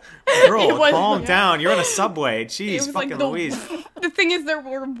that a... Girl, It was- calm yeah. down. You're on a subway. Jeez, It was fucking like Louise. the thing is, there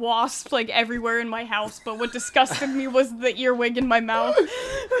were wasps like everywhere in my house, but what disgusted me was the earwig in my mouth.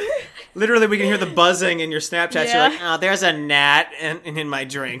 Literally, we can hear the buzzing in your Snapchat. Yeah. You're like, oh, there's a gnat in my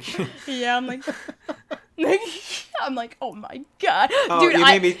drink. Yeah, I'm like, I'm like, oh my god, Oh, dude! you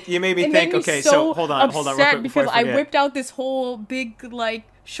made me it think. made me Okay, so so hold on, real upset quick before because I I forget. whipped out this whole big like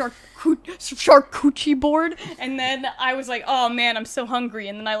charcuterie board, and then I was like, oh man, I'm so hungry,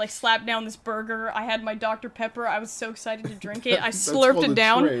 and then I like slapped down this burger. I had my Dr. Pepper. I was so excited to drink it. I That's slurped called it a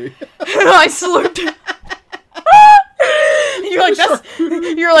down. tray. I slurped it.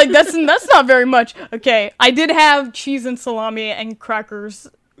 You're like that's not very much. Okay, I did have cheese and salami and crackers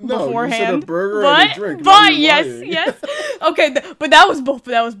No, beforehand. you said a burger but, and a drink. Now But you're yes, lying. yes. Okay, but that was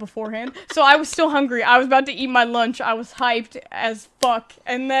beforehand. So I was still hungry. I was about to eat my lunch. I was hyped as fuck.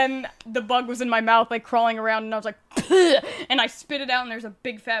 And then the bug was in my mouth, like crawling around, and I was like, and I spit it out, and there's a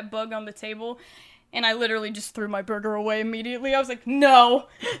big fat bug on the table. And I literally just threw my burger away immediately. I was like, no.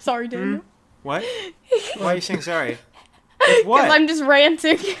 Sorry, Daniel. What? Why are you saying sorry? With what? I'm just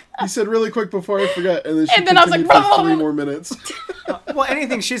ranting. You said really quick before I forget, and then she And then I was like, continued for 3 more minutes. Well,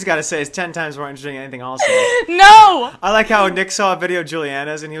 anything she's got to say is 10 times more interesting than anything I'll say. No! I like how Nick saw a video of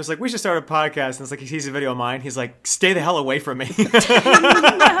Juliana's and he was like, we should start a podcast. And it's like, he sees a video of mine. He's like, stay the hell away from me.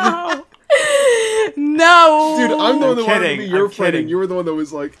 No. No. Dude, I'm the one that wanted to kidding, be your I'm friend, kidding. and you were the one that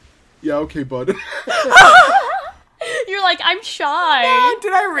was like, yeah, okay, bud. You're like, I'm shy.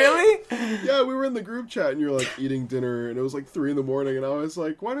 Did I really? Yeah, we were in the group chat, and you're like eating dinner, and it was like 3 a.m, and I was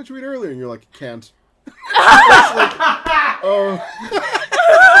like, why don't you eat earlier? And you're like, can't. Oh,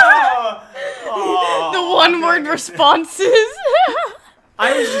 The one-word responses.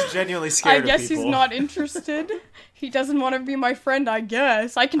 I was just genuinely scared I guess of people. he's not interested. He doesn't want to be my friend, I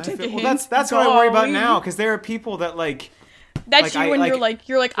guess. I can take a hint. Well, that's what I worry about Golly. now, because there are people that, like... That's like, you when I- you're like-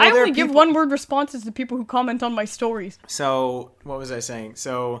 like, well, I there are only give people- one-word responses to people who comment on my stories. So, what was I saying?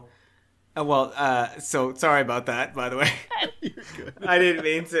 So, so sorry about that, by the way. you're good. I didn't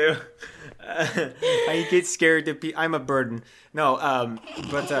mean to. I get scared to be. I'm a burden. No,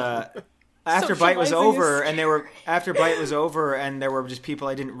 but after Bite was Socializing over, is after Bite was over, and there were just people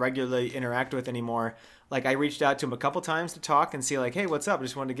I didn't regularly interact with anymore. Like I reached out to them a couple times to talk and see, like, hey, what's up? I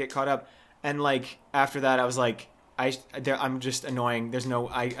just wanted to get caught up. And like after that, I was like, I'm just annoying. There's no,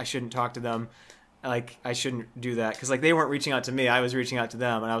 I shouldn't talk to them. Like I shouldn't do that because like they weren't reaching out to me. I was reaching out to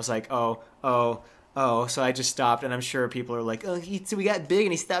them, and I was like, oh. So I just stopped, and I'm sure people are like, so we got big,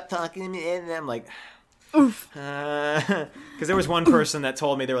 and he stopped talking to me, and I'm like, oof. Because there was one person that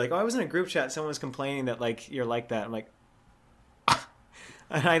told me, they were like, I was in a group chat, someone was complaining that like you're like that. I'm like,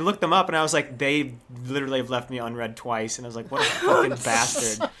 and I looked them up, and I was like, they literally have left me unread twice, and I was like, what a fucking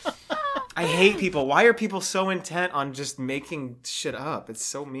bastard. I hate people. Why are people so intent on just making shit up? It's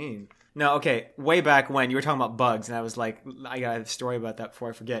so mean. No, okay. Way back when you were talking about bugs, and I was like, I got a story about that before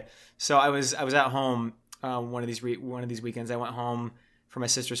I forget. So I was at home one of these weekends. I went home for my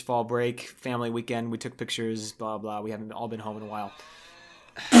sister's fall break, family weekend. We took pictures, blah blah. We haven't all been home in a while.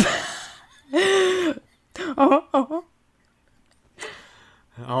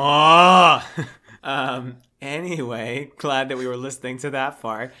 Anyway, glad that we were listening to that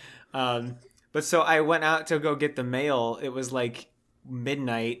part. But so I went out to go get the mail. It was like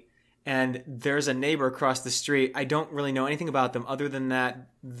midnight. And there's a neighbor across the street. I don't really know anything about them other than that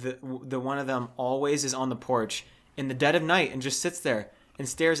the one of them always is on the porch in the dead of night and just sits there and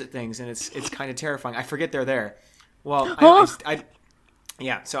stares at things, and it's kind of terrifying. I forget they're there. Well,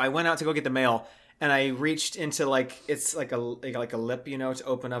 so I went out to go get the mail, and I reached into like it's like a lip, to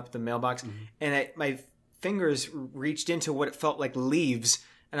open up the mailbox, and my fingers reached into what it felt like leaves.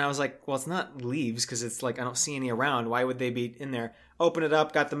 And I was like, well, it's not leaves because it's like I don't see any around. Why would they be in there? Opened it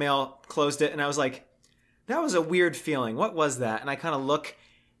up, got the mail, closed it, and I was like, that was a weird feeling. What was that? And I kind of look.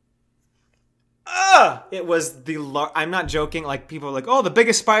 It was I'm not joking. Like people are like, oh, the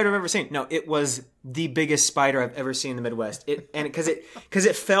biggest spider I've ever seen. No, it was the biggest spider I've ever seen in the Midwest. Because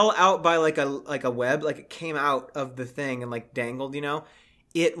it fell out by like a web, like it came out of the thing and like dangled.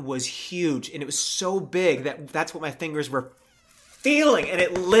 It was huge, and it was so big that's what my fingers were feeling, and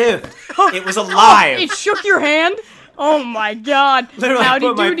it lived. It was alive. It shook your hand? Oh my god. Literally, I Howdy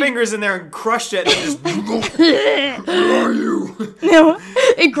put my doody. fingers in there and crushed it, and it just... Where are you? No,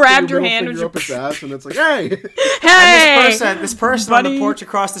 it grabbed your middle hand and finger up just, its ass, and it's like, hey! hey! And this person on the buddy. porch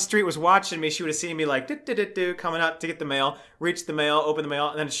across the street was watching me. She would have seen me like coming out to get the mail, reach the mail, open the mail,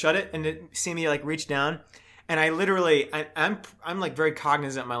 and then shut it, and see me like reach down. And I literally, I'm like very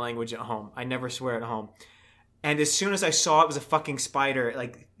cognizant of my language at home. I never swear at home. And as soon as I saw it was a fucking spider,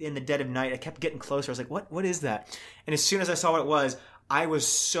 like in the dead of night, I kept getting closer. I was like, what is that? And as soon as I saw what it was, I was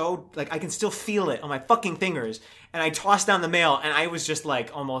so, like, I can still feel it on my fucking fingers. And I tossed down the mail, and I was just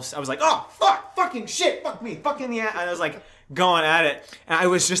like, I was like, oh, fuck, fucking shit, fuck me, fuck in the ass. And I was like going at it. And I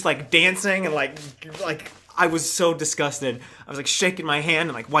was just like dancing and like I was so disgusted. I was like shaking my hand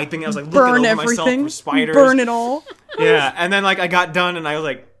and like wiping it. I was like Burn looking over myself everything. for spiders. Burn it all. Yeah, and then like I got done and I was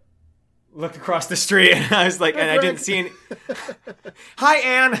like looked across the street and I was like, and I didn't see any. Hi,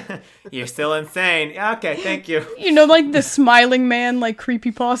 Anne. You're still insane. Yeah, okay, thank you. You know, like the smiling man, like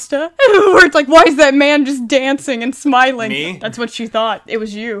creepypasta, where it's like, why is that man just dancing and smiling? Me? That's what she thought. It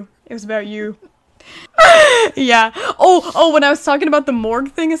was you. It was about you. Yeah. Oh, when I was talking about the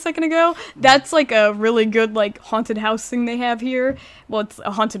morgue thing a second ago, that's like a really good like haunted house thing they have here. Well, it's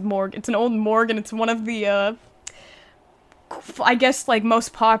a haunted morgue. It's an old morgue and it's one of the I guess like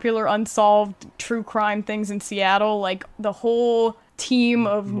most popular unsolved true crime things in Seattle. Like the whole team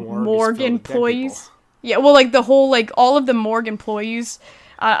of Morgue is morgue filled with dead employees. people. Yeah, well, like the whole like all of the morgue employees.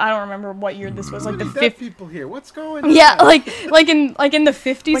 I don't remember what year this was. Like the Dead 50s. people here. What's going on? Yeah, like in the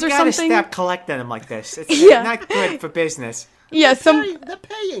 50s We or gotta something. stop collecting them like this. It's Yeah. not good for business. Yeah, They're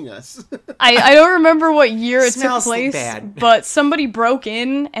paying us. I don't remember what year it took Smells place, bad. but somebody broke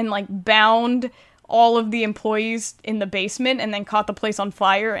in and like bound all of the employees in the basement and then caught the place on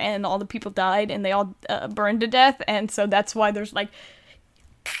fire and all the people died and they all burned to death, and so that's why there's like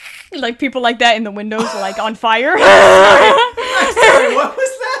people like that in the windows like on fire. Sorry, what was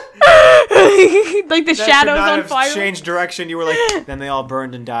that? Like the That shadows could not on have fire. changed direction. You were like, then they all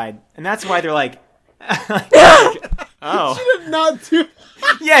burned and died, and that's why they're like, oh, She did not do.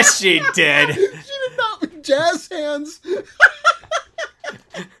 yes, she did. She did not jazz hands.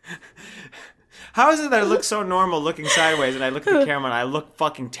 How is it that I look so normal looking sideways, and I look at the camera and I look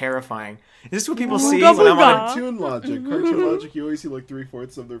fucking terrifying? Is this what people see when I'm on? Cartoon logic. Cartoon logic. You always see like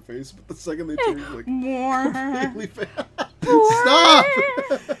 3/4 of their face, but the second they turn, you're like really fast. Stop.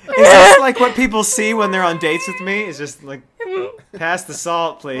 Is this like what people see when they're on dates with me? It's just like, pass the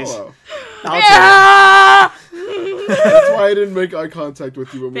salt, please. Hello. I'll take it. Ah! That's why I didn't make eye contact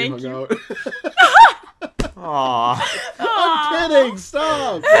with you when we Thank hung you. out. Aw. I'm kidding.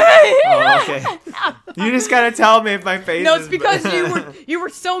 Stop. Oh, okay. You just gotta tell me if my face No, is... it's because you were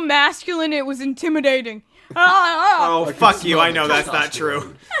so masculine it was intimidating. Ah! Oh, can fuck you. smell I know the that's not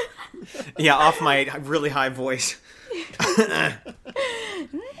true. Yeah, off my really high voice.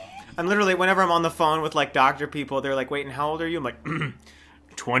 I'm literally, whenever I'm on the phone with, like, doctor people, they're like, wait, and how old are you? I'm like,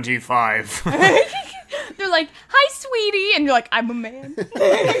 25. They're like, "Hi, sweetie," and you're like, "I'm a man."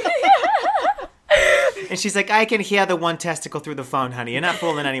 And she's like, I can hear the one testicle through the phone, honey. You're not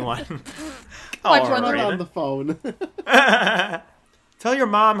fooling anyone. Watch All one I'm right. on the phone. Tell your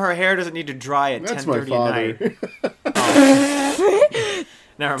mom her hair doesn't need to dry at That's my 10:30 at father. night.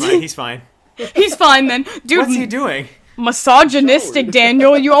 Never mind, he's fine. He's fine then, dude. What's he doing? Misogynistic,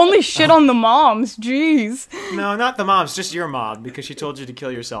 Daniel. You only shit on the moms. Jeez. No, not the mom's, just your mom, because she told you to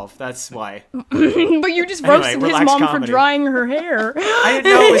kill yourself. That's why. But you just Anyway, roasted his relax mom for comedy. drying her hair. I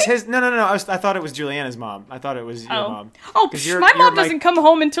didn't know it was his. No. I thought it was Juliana's mom. I thought it was your mom. Oh, 'Cause my you're mom doesn't come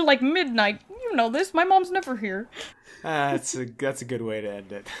home until like midnight. You know this. My mom's never here. That's a good way to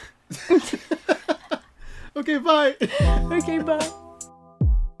end it. Okay, bye. Okay, bye.